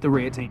that's with the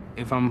red team.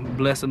 If I'm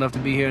blessed enough to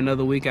be here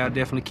another week, I'll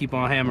definitely keep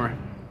on hammering.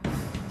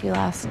 You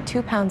lost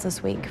 2 pounds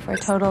this week for a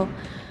total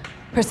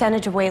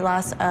percentage of weight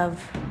loss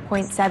of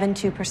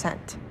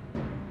 0.72%.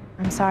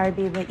 I'm sorry,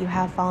 B, but you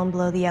have fallen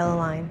below the yellow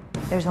line.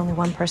 There's only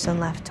one person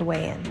left to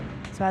weigh in.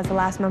 So as the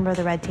last member of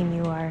the red team,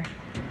 you are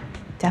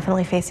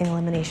definitely facing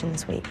elimination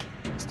this week.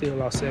 Still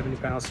lost 70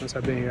 pounds since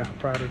I've been here. I'm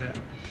proud of that.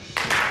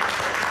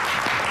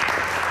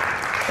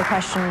 The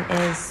question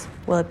is,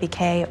 will it be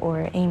Kay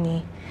or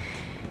Amy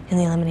in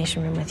the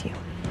elimination room with you?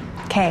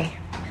 Kay,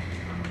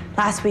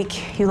 last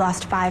week you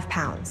lost 5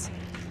 pounds.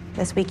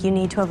 This week you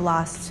need to have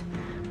lost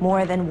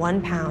more than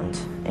 1 pound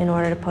in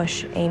order to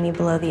push Amy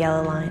below the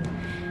yellow line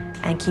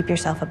and keep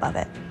yourself above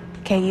it.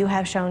 Kay, you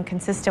have shown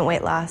consistent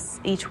weight loss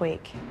each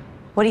week.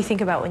 What do you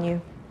think about when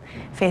you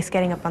face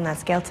getting up on that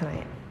scale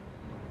tonight?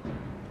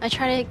 I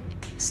try to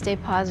stay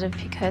positive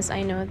because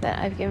I know that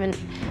I've given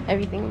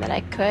everything that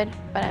I could,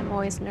 but I'm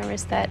always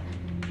nervous that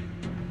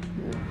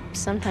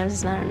sometimes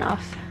it's not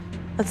enough.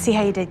 Let's see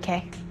how you did,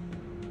 Kay.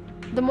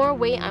 The more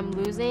weight I'm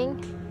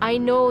losing, I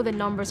know the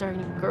numbers are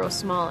going to grow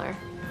smaller.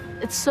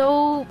 It's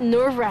so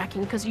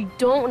nerve-wracking because you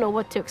don't know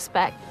what to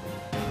expect.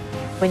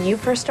 When you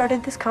first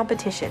started this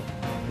competition,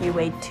 you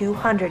weighed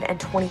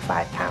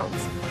 225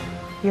 pounds.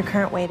 Your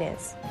current weight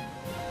is?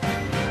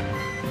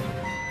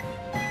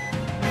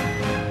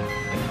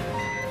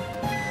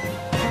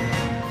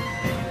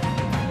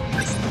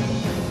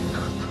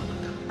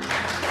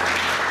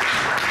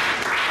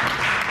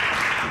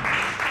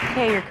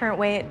 Okay, your current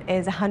weight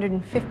is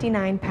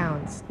 159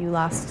 pounds. You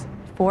lost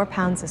 4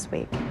 pounds this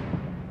week.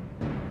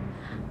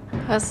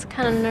 I was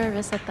kind of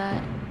nervous that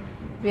that'd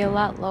be a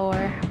lot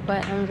lower,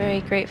 but I'm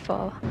very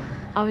grateful.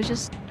 I was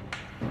just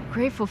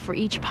grateful for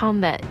each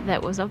pound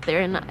that was up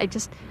there, and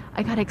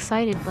I got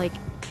excited, like,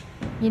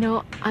 you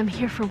know, I'm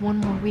here for one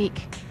more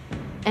week,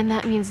 and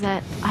that means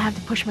that I have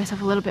to push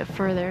myself a little bit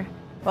further.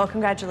 Well,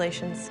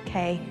 congratulations,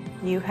 Kay.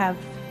 You have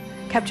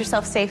kept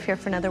yourself safe here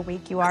for another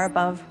week. You are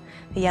above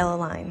the yellow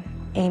line.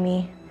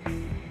 Amy,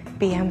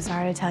 B, I'm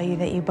sorry to tell you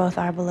that you both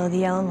are below the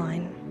yellow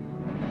line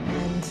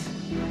and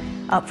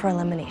up for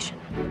elimination.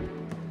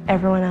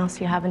 Everyone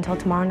else, you have until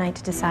tomorrow night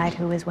to decide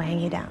who is weighing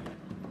you down.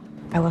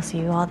 I will see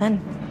you all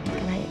then.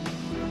 Good night.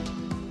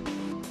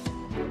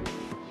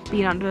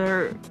 Being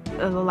under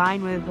the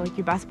line with like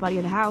your best buddy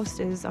in the house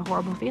is a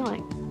horrible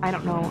feeling. I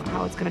don't know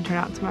how it's going to turn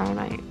out tomorrow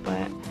night,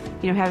 but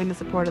you know, having the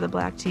support of the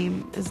black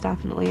team is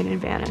definitely an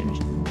advantage.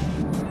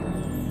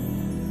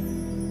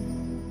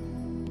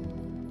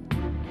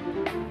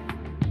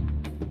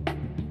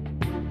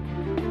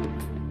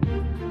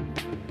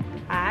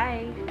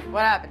 Hi.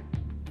 What happened?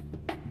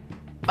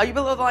 Are you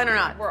below the line or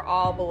not? We're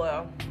all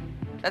below.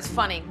 That's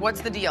funny.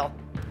 What's the deal?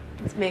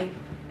 It's me.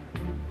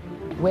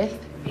 With?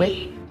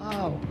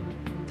 Oh,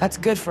 that's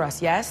good for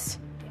us, yes?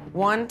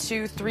 1,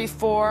 2, 3,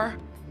 4,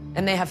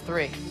 and they have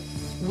 3.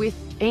 With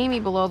Amy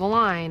below the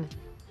line,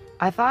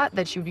 I thought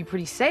that she would be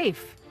pretty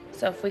safe.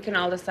 So if we can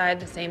all decide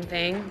the same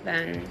thing,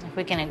 then if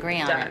we can agree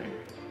on done. it.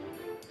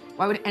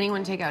 Why would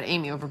anyone take out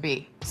Amy over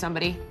B?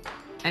 Somebody?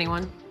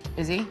 Anyone?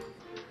 Izzy?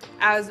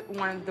 As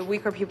one of the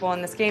weaker people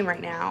in this game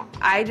right now,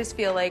 I just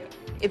feel like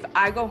if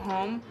I go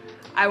home,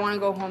 I want to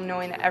go home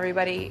knowing that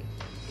everybody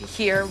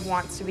here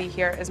wants to be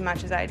here as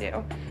much as I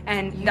do.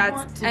 And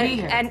that's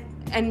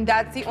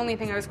the only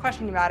thing I was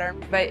questioning about her.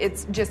 But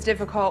it's just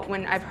difficult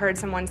when I've heard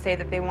someone say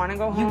that they want to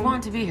go home. You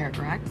want to be here,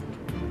 correct?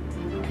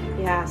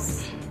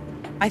 Yes.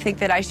 I think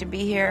that I should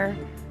be here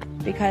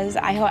because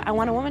I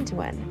want a woman to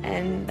win.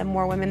 And the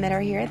more women that are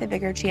here, the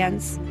bigger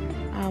chance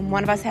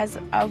one of us has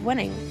of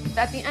winning.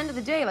 At the end of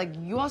the day, like,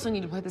 you also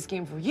need to play this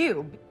game for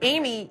you.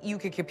 Amy, you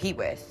could compete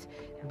with.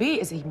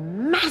 B is a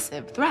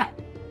massive threat.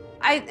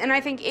 I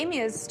think Amy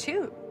is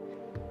too.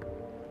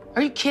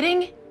 Are you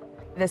kidding?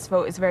 This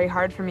vote is very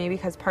hard for me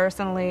because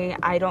personally,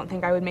 I don't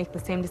think I would make the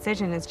same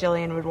decision as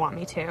Jillian would want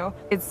me to.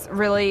 It's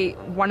really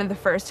one of the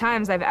first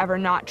times I've ever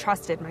not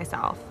trusted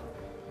myself.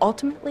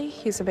 Ultimately,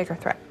 he's a bigger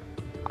threat,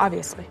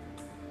 obviously.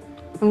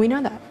 And we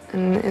know that,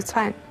 and it's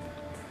fine.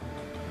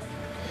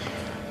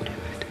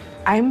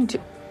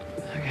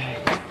 Okay.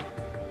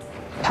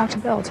 Talk to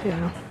Bill, too.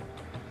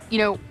 You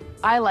know,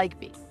 I like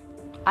B.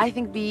 I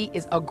think B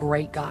is a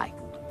great guy.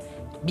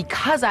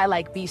 Because I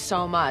like B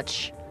so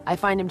much, I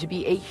find him to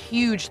be a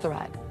huge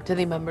threat to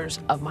the members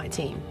of my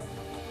team.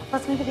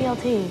 Let's make a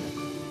BLT.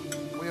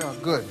 We are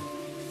good.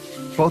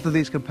 Both of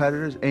these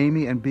competitors,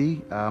 Amy and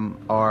B,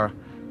 are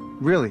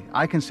really,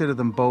 I consider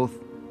them both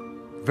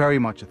very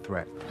much a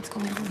threat. What's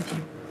going on with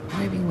you? Why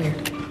are you being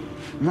weird?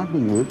 I'm not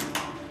being rude.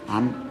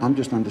 I'm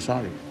just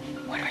undecided.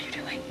 What are you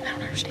doing? I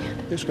don't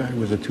understand. This guy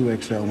was a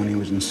 2XL when he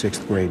was in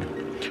 6th grade.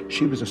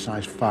 She was a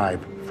size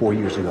 5 4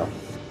 years ago.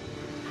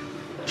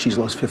 She's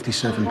lost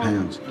 57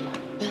 pounds.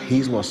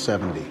 He's lost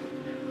 70.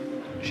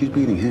 She's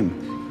beating him.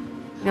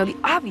 You know, the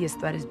obvious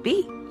threat is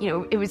B. You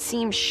know, it would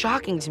seem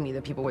shocking to me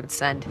that people would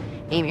send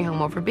Amy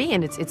home over B,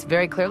 and it's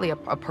very clearly a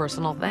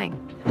personal thing.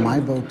 My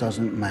vote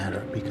doesn't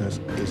matter because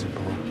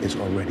Isabel is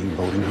already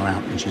voting her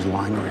out, and she's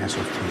lying her ass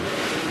off to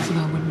you.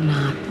 Isabel would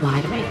not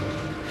lie to me.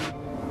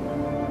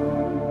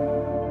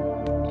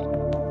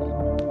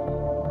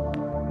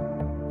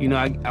 You know,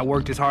 I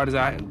worked as hard as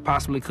I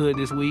possibly could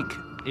this week.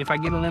 If I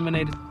get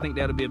eliminated, I think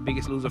that'll be a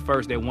Biggest Loser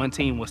first, that one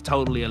team was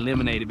totally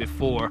eliminated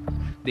before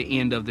the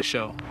end of the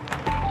show.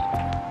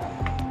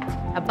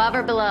 Above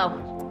or below?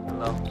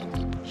 Below.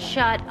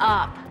 Shut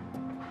up.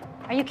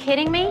 Are you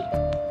kidding me?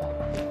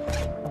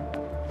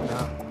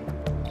 No.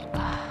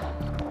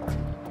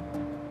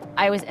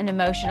 I was an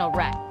emotional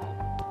wreck.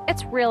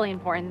 It's really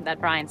important that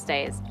Brian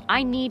stays.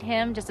 I need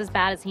him just as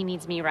bad as he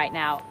needs me right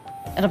now.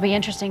 It'll be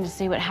interesting to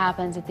see what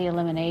happens at the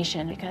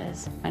elimination,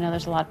 because I know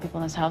there's a lot of people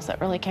in this house that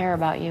really care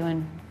about you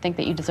and think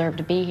that you deserve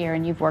to be here,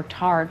 and you've worked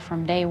hard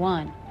from day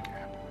one.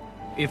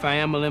 If I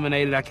am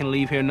eliminated, I can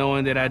leave here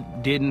knowing that I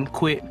didn't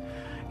quit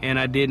and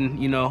I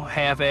didn't, you know,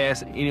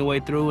 half-ass any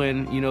way through,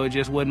 and, you know, it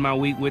just wasn't my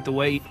week with the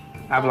weight.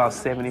 I've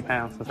lost 70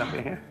 pounds since I've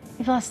been here.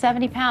 You've lost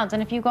 70 pounds,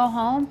 and if you go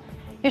home,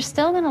 you're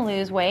still gonna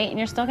lose weight, and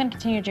you're still gonna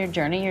continue your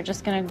journey. You're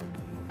just gonna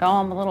go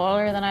home a little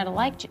earlier than I'd have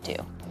liked you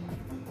to.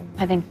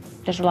 I think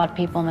there's a lot of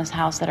people in this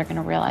house that are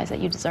gonna realize that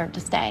you deserve to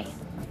stay.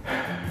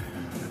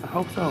 I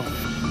hope so.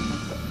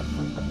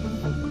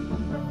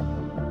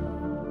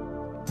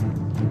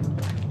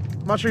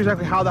 I'm not sure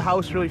exactly how the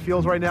house really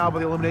feels right now, but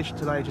the elimination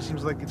tonight, it just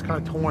seems like it's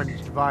kind of torn,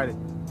 it's divided.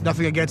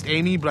 Nothing against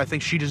Amy, but I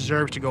think she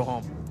deserves to go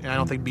home, and I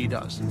don't think B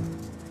does.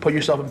 Put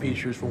yourself in B's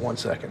shoes for 1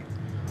 second.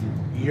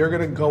 You're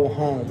gonna go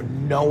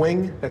home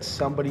knowing that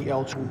somebody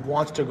else who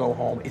wants to go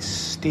home is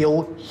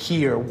still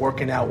here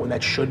working out when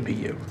that should be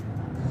you.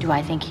 Do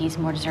I think he's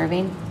more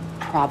deserving?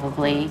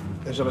 Probably.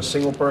 There's not a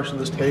single person at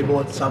this table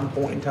at some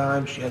point in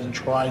time she hasn't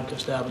tried to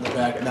stab in the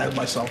back, and that's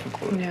myself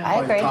included. Yeah.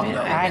 I agree.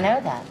 I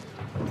know that.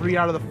 3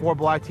 out of the 4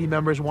 Black team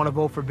members want to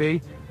vote for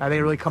B. I think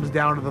it really comes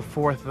down to the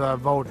 4th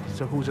vote,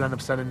 so who's going to end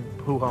up sending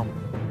who home.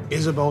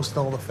 Isabel's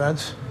still on the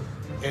fence,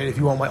 and if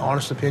you want my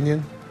honest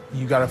opinion,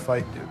 you gotta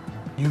fight, dude.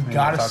 You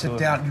gotta sit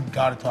down, you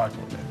gotta talk to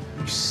her, man.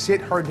 You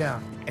sit her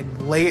down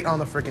and lay it on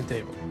the freaking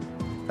table.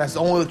 That's the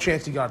only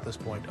chance you got at this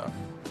point, Doug.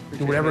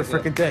 Do whatever it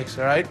freaking takes,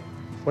 all right?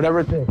 Whatever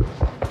it takes.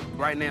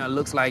 Right now, it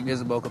looks like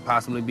Isabel could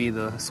possibly be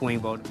the swing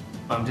voter.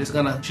 I'm just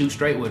gonna shoot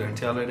straight with her and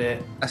tell her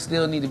that I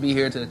still need to be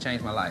here to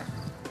change my life.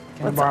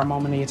 Can I borrow a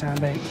moment of your time,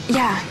 babe?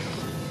 Yeah.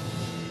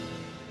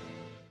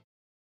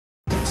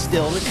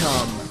 Still to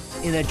come,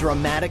 in a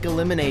dramatic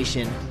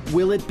elimination,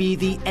 will it be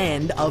the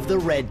end of the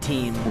red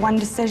team? One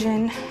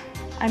decision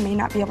I may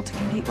not be able to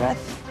compete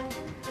with,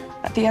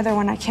 but the other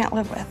one I can't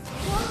live with.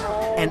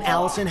 And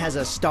Allison has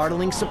a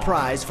startling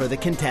surprise for the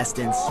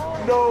contestants.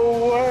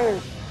 No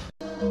way!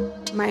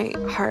 My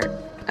heart,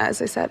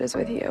 as I said, is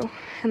with you.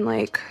 And,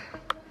 like,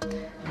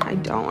 I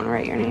don't want to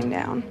write your name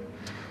down,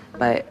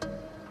 but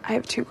I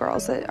have 2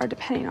 girls that are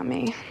depending on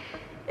me.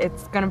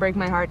 It's gonna break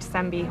my heart to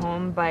send B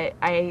home, but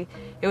it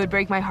would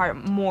break my heart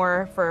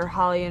more for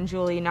Holly and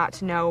Julie not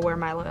to know where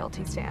my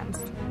loyalty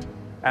stands.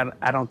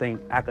 I don't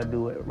think I could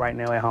do it right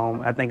now at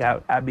home. I think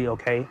I'd be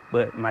okay,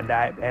 but my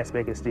diet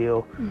aspect is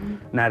still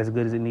not as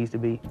good as it needs to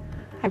be.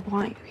 I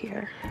want you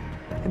here,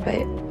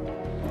 but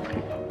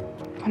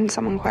when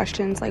someone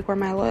questions like where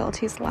my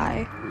loyalties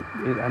lie.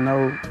 I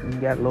know you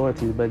got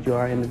loyalties, but you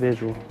are an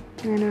individual.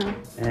 I know.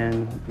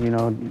 And, you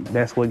know,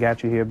 that's what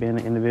got you here, being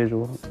an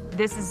individual.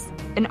 This is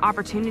an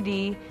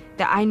opportunity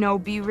that I know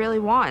B really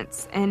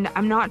wants, and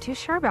I'm not too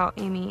sure about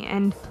Amy,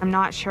 and I'm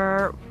not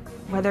sure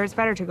whether it's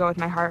better to go with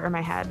my heart or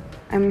my head.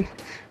 I'm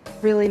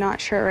really not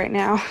sure right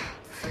now,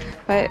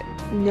 but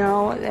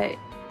know that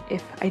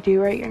if I do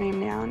write your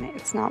name down,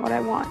 it's not what I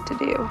want to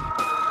do.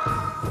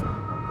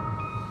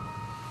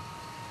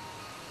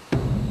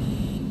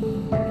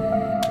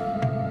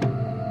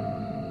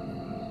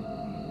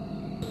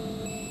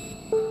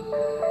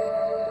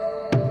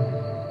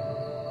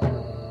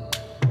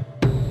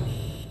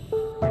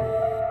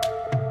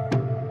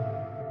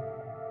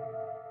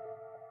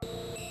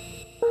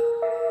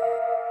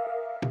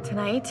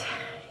 Tonight,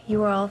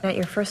 you are all at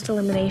your first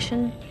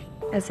elimination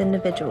as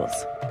individuals.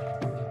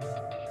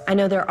 I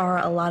know there are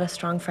a lot of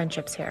strong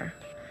friendships here,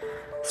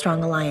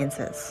 strong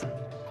alliances.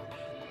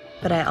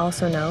 But I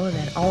also know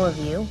that all of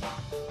you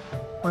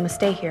want to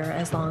stay here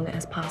as long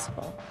as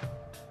possible.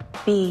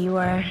 B, you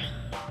are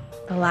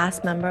the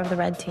last member of the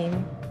red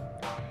team.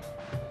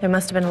 There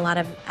must have been a lot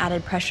of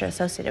added pressure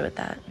associated with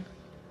that.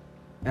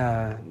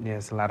 Yeah,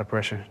 it's a lot of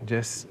pressure.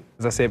 Just,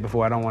 as I said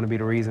before, I don't want to be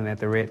the reason that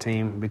the red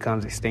team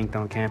becomes extinct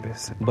on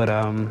campus. But,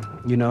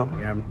 you know,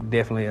 I'm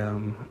definitely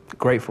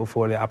grateful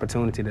for the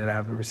opportunity that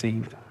I've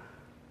received.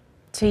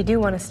 So you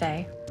do want to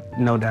stay?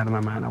 No doubt in my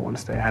mind I want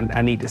to stay.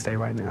 I need to stay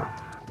right now.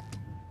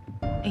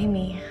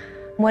 Amy,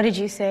 what did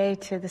you say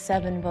to the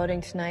 7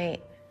 voting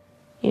tonight?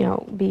 You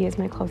know, B is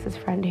my closest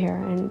friend here,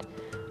 and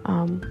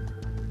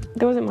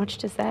there wasn't much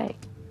to say.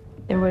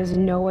 There was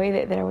no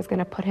way that I was going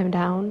to put him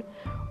down,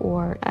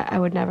 or I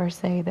would never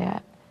say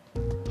that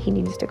he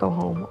needs to go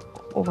home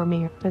over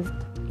me, because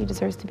he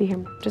deserves to be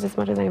here just as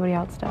much as anybody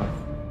else does.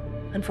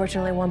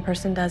 Unfortunately, one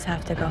person does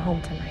have to go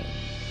home tonight.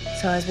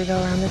 So as we go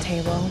around the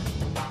table,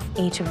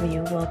 each of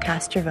you will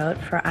cast your vote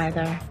for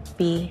either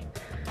B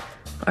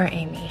or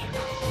Amy.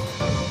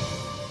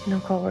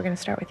 Nicole, we're going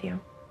to start with you.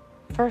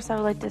 First, I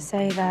would like to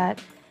say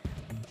that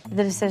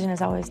the decision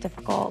is always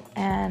difficult,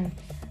 and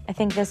I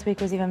think this week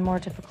was even more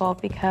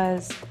difficult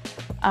because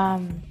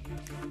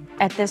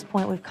at this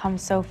point we've come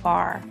so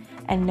far,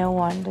 and no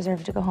one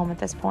deserves to go home at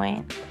this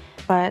point.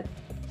 But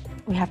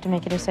we have to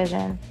make a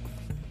decision.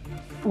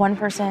 One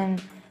person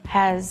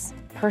has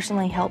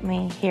personally helped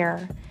me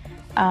here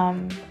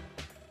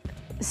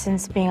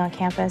since being on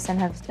campus and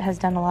has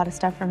done a lot of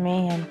stuff for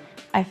me, and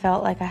I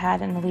felt like I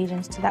had an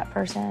allegiance to that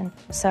person.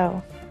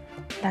 So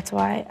that's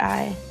why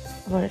I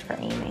voted for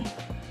Amy.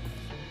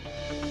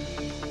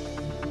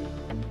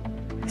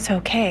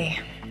 So, Kay,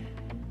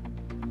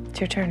 it's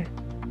your turn.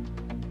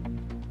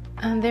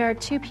 There are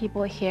 2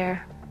 people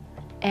here,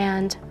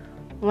 and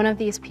one of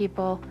these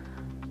people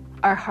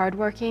are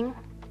hardworking,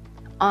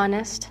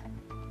 honest,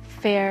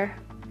 fair,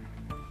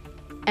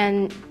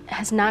 and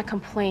has not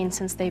complained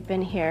since they've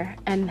been here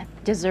and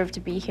deserve to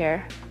be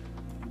here.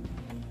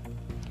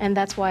 And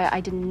that's why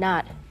I did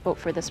not vote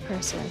for this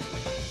person,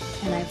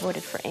 and I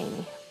voted for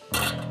Amy.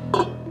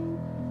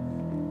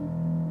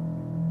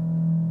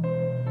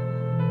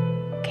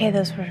 Okay,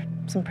 those were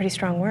some pretty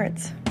strong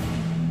words.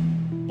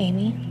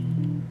 Amy,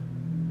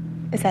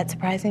 is that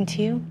surprising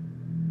to you?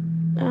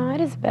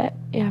 It is a bit.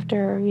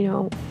 After, you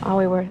know, all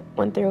we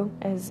went through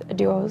as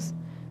duos,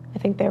 I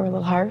think they were a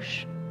little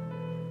harsh.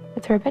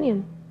 It's her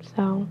opinion,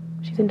 so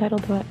she's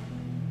entitled to it.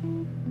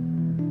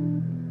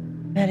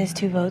 That is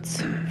 2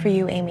 votes for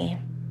you, Amy.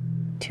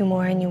 2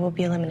 more and you will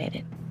be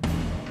eliminated.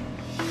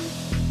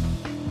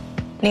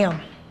 Neil,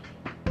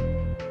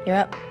 you're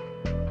up.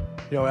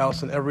 You know,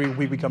 Allison, every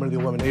week we come into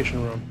the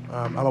elimination room,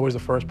 I'm always the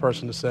first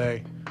person to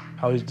say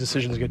how these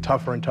decisions get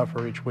tougher and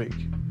tougher each week.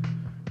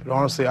 But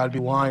honestly, I'd be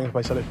lying if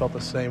I said I felt the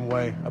same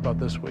way about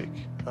this week.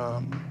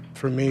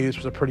 For me, this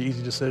was a pretty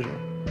easy decision.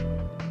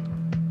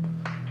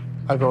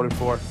 I voted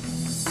for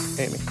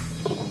Amy.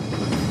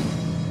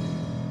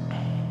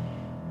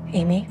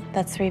 Amy,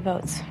 that's 3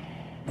 votes.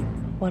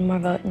 1 more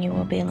vote and you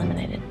will be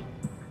eliminated.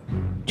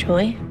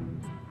 Julie,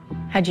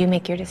 how'd you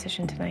make your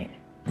decision tonight?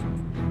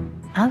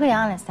 I'll be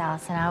honest,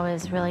 Allison, I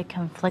was really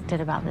conflicted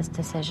about this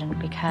decision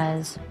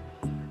because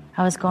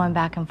I was going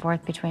back and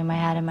forth between my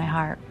head and my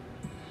heart.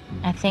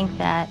 I think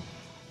that,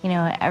 you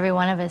know, every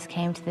one of us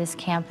came to this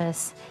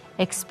campus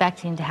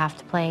expecting to have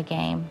to play a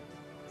game,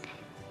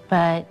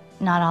 but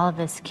not all of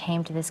us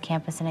came to this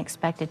campus and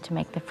expected to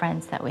make the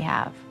friends that we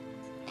have.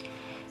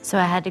 So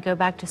I had to go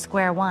back to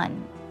square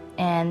one,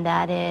 and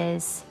that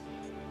is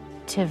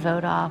to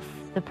vote off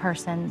the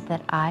person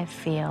that I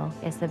feel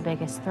is the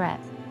biggest threat.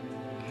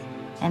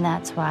 And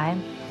that's why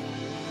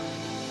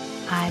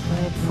I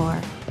voted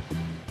for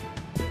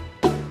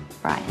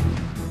Brian.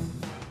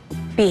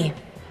 B,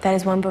 that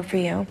is 1 vote for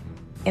you.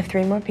 If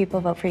 3 more people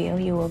vote for you,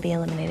 you will be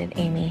eliminated.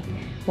 Amy,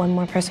 1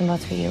 more person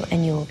votes for you,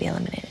 and you will be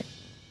eliminated.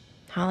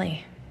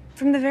 Holly.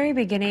 From the very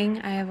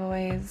beginning, I have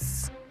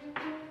always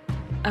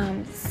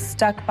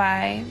stuck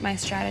by my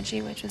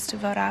strategy, which is to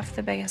vote off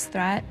the biggest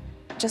threat.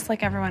 Just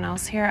like everyone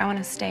else here, I want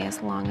to stay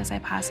as long as I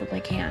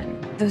possibly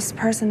can. This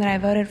person that I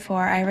voted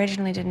for, I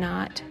originally did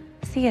not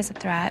see as a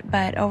threat,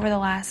 but over the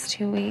last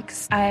 2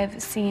 weeks, I've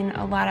seen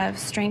a lot of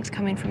strength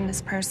coming from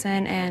this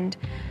person, and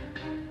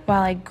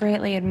while I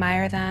greatly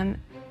admire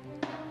them,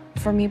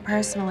 for me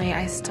personally,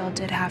 I still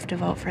did have to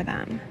vote for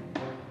them.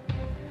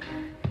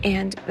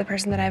 And the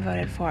person that I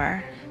voted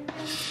for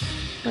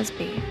was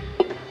B.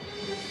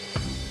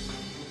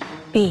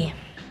 B,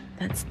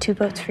 that's 2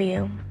 votes for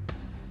you.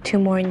 2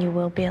 more and you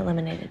will be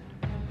eliminated.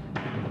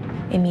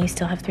 Amy, you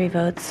still have 3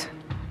 votes.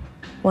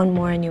 1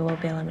 more and you will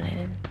be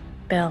eliminated.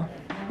 Bill,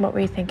 what were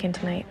you thinking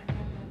tonight?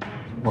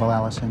 Well,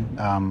 Allison,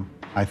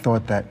 I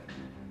thought that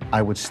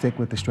I would stick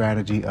with the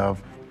strategy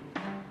of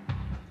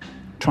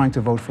trying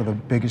to vote for the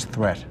biggest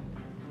threat.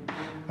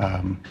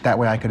 That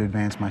way I could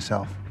advance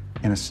myself.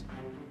 It's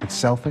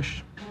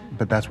selfish,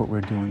 but that's what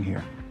we're doing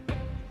here.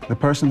 The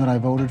person that I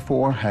voted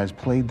for has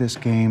played this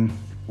game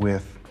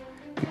with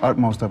the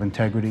utmost of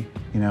integrity,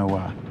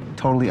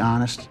 totally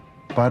honest,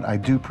 but I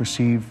do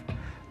perceive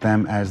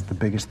them as the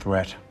biggest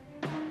threat.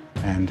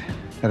 And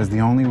that is the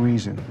only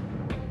reason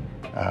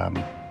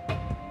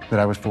that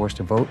I was forced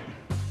to vote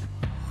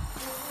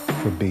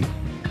for B.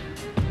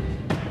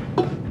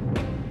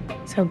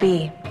 So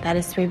B, that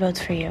is 3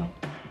 votes for you.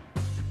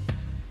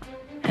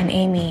 And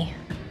Amy,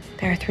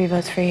 there are 3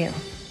 votes for you.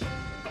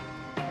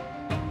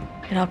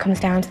 It all comes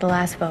down to the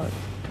last vote.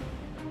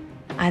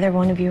 Either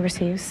one of you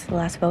receives the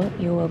last vote,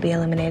 you will be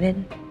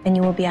eliminated, and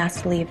you will be asked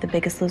to leave the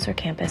Biggest Loser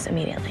campus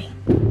immediately.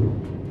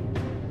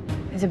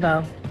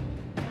 Isabeau,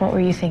 what were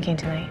you thinking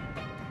tonight?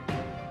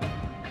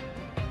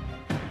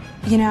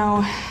 You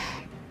know,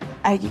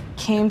 I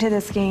came to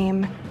this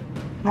game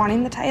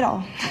wanting the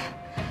title.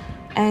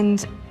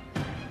 And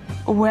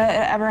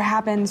whatever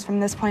happens from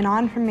this point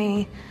on for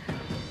me,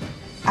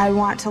 I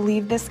want to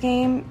leave this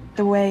game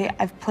the way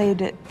I've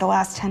played it the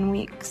last 10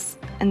 weeks,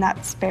 and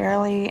that's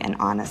fairly and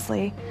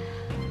honestly.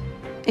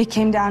 It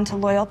came down to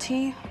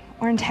loyalty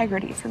or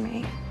integrity for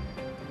me.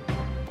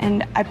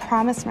 And I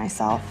promised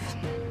myself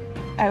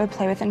I would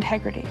play with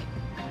integrity.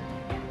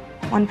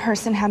 One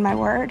person had my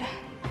word,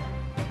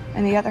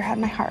 and the other had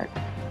my heart.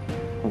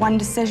 One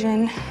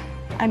decision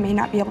I may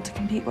not be able to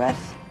compete with,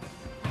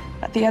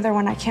 but the other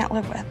one I can't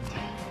live with.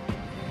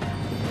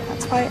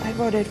 That's why I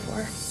voted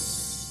for.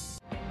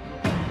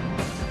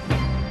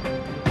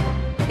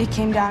 It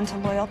came down to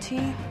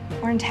loyalty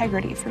or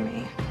integrity for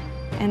me.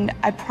 And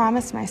I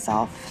promised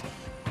myself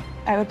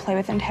I would play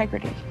with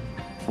integrity.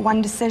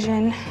 One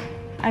decision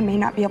I may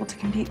not be able to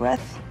compete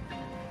with,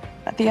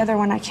 but the other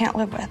one I can't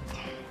live with.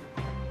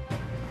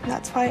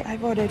 That's why I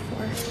voted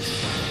for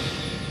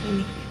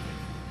Amy.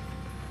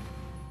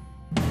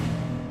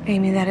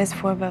 Amy, that is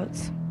 4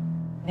 votes.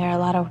 There are a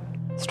lot of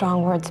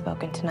strong words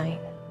spoken tonight.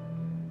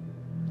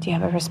 Do you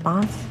have a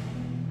response?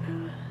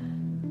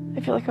 I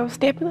feel like I was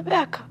stabbed in the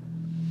back.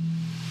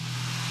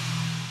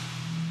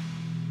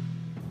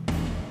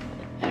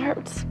 It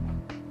hurts.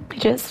 I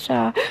just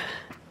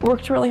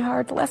worked really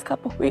hard the last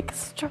couple of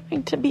weeks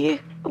trying to be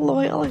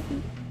loyal,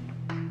 and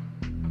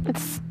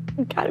it's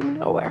gotten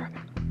nowhere.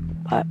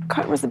 But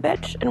karma's a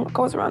bitch, and what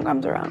goes around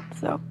comes around,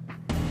 so.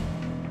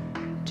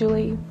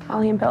 Julie,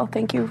 Holly, and Bill,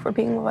 thank you for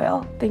being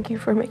loyal. Thank you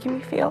for making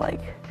me feel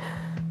like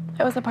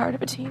I was a part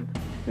of a team.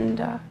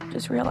 And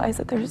just realize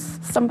that there's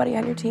somebody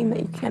on your team that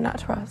you cannot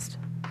trust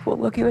who will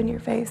look you in your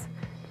face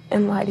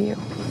and lie to you.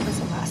 It was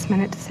a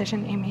last-minute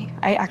decision, Amy.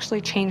 I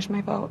actually changed my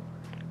vote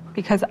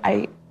because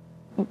I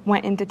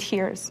went into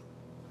tears,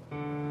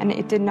 and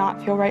it did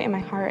not feel right in my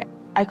heart.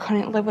 I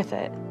couldn't live with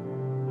it.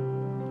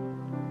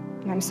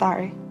 And I'm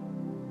sorry.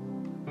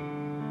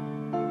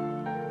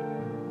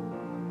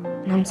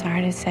 And I'm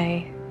sorry to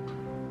say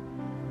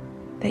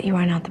that you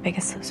are not the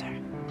Biggest Loser.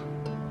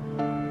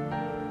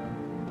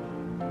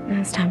 And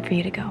it's time for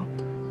you to go.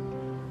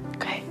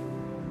 Okay.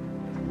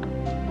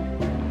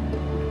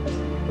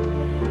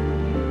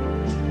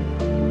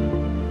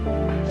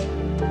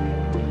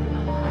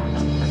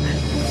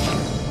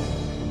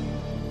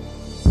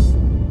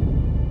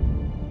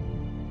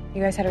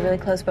 You guys had a really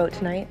close vote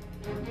tonight,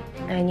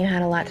 and you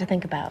had a lot to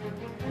think about.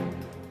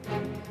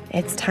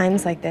 It's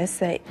times like this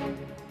that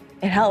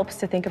it helps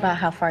to think about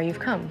how far you've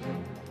come.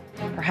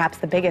 Perhaps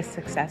the biggest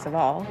success of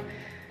all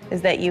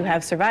is that you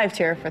have survived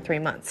here for 3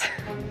 months.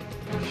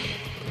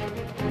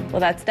 Well,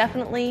 that's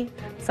definitely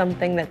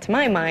something that, to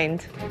my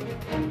mind,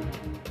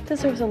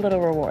 deserves a little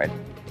reward.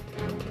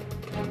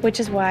 Which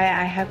is why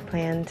I have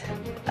planned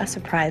a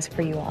surprise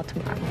for you all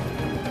tomorrow.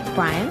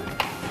 Brian?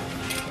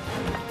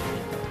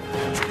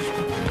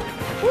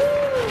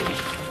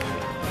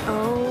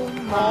 Oh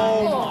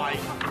my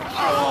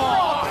God!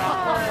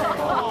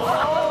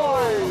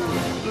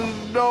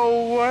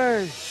 No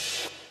way!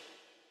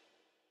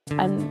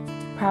 I'm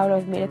proud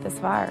I've made it this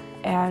far,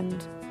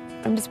 and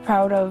I'm just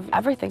proud of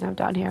everything I've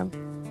done here.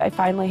 I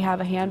finally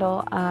have a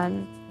handle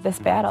on this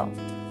battle.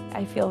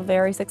 I feel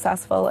very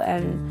successful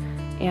and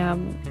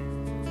am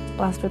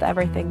blessed with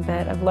everything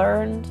that I've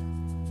learned.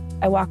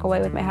 I walk away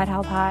with my head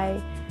held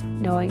high,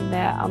 knowing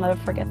that I'll never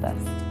forget this.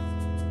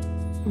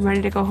 I'm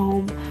ready to go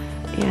home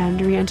and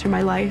re-enter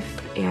my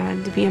life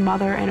and to be a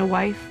mother and a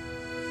wife.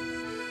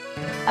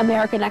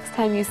 America, next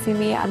time you see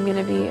me, I'm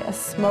gonna be a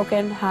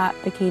smoking hot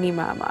bikini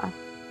mama.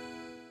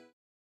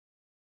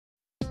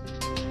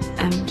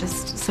 I'm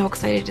just so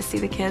excited to see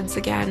the kids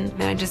again.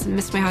 And I just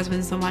miss my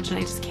husband so much, and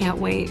I just can't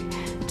wait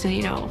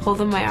to, hold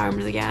them in my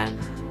arms again.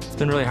 It's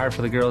been really hard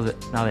for the girls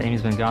now that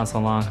Amy's been gone so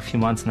long, a few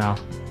months now.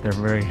 They're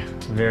very,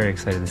 very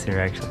excited to see her,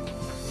 actually.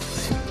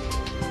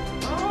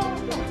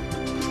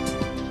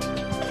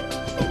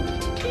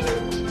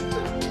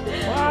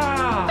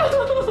 Wow!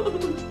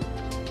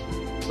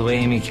 The way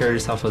Amy carried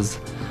herself was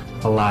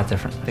a lot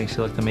different. I think she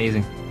looked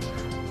amazing.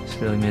 She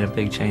really made a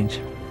big change.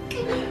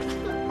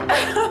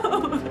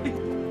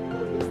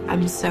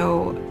 I'm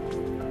so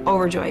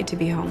overjoyed to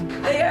be home.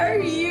 They are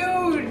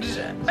huge.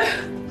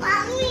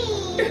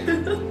 Mommy!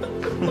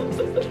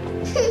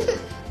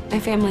 My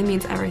family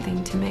means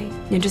everything to me.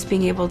 You know, just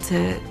being able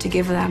to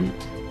give them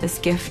this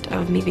gift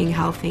of me being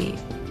healthy,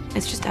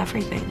 it's just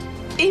everything.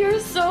 You're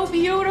so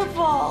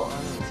beautiful.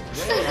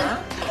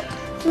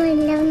 I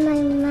love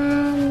my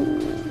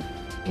mom.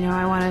 You know,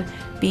 I want to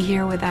be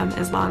here with them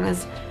as long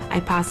as I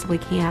possibly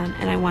can,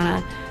 and I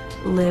want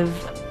to live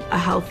a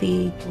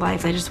healthy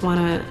life. I just want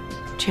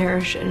to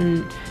cherish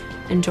and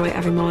enjoy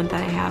every moment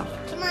that I have.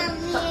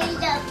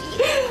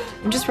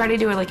 I'm just ready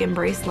to like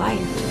embrace life.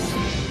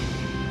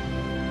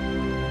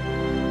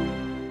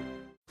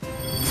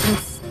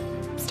 Since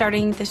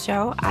starting the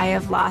show, I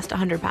have lost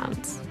 100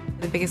 pounds.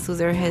 The Biggest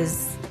Loser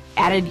has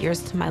added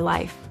years to my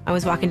life. I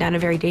was walking down a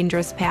very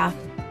dangerous path,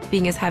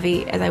 being as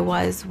heavy as I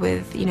was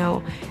with, you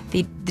know,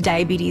 the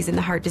diabetes and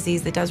the heart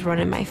disease that does run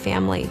in my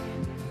family.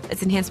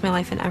 It's enhanced my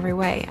life in every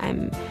way.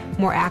 I'm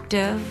more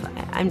active.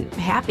 I'm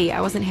happy. I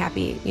wasn't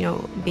happy, you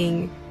know,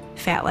 being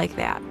fat like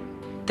that.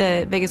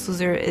 The Biggest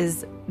Loser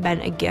has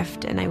been a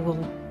gift, and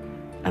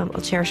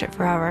I'll cherish it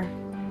forever.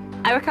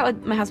 I work out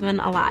with my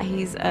husband a lot.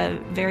 He's a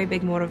very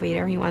big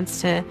motivator. He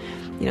wants to,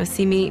 you know,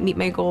 see me meet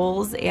my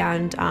goals,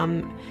 and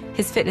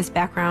his fitness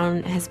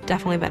background has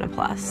definitely been a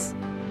plus.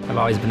 I've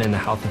always been into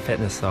health and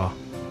fitness, so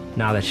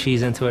now that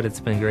she's into it, it's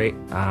been great.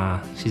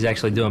 She's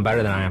actually doing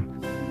better than I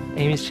am.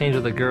 Amy's change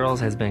with the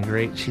girls has been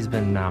great. She's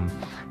been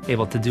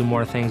able to do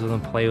more things with them,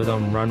 play with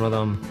them, run with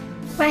them.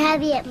 We're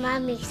happy at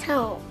Mommy's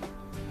home.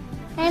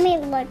 Mommy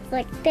looks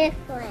like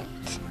different.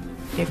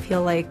 I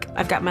feel like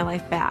I've got my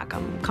life back.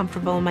 I'm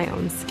comfortable in my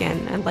own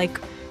skin. I like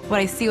what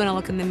I see when I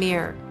look in the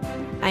mirror.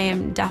 I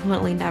am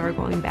definitely never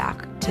going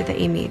back to the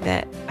Amy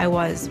that I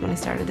was when I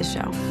started the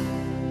show.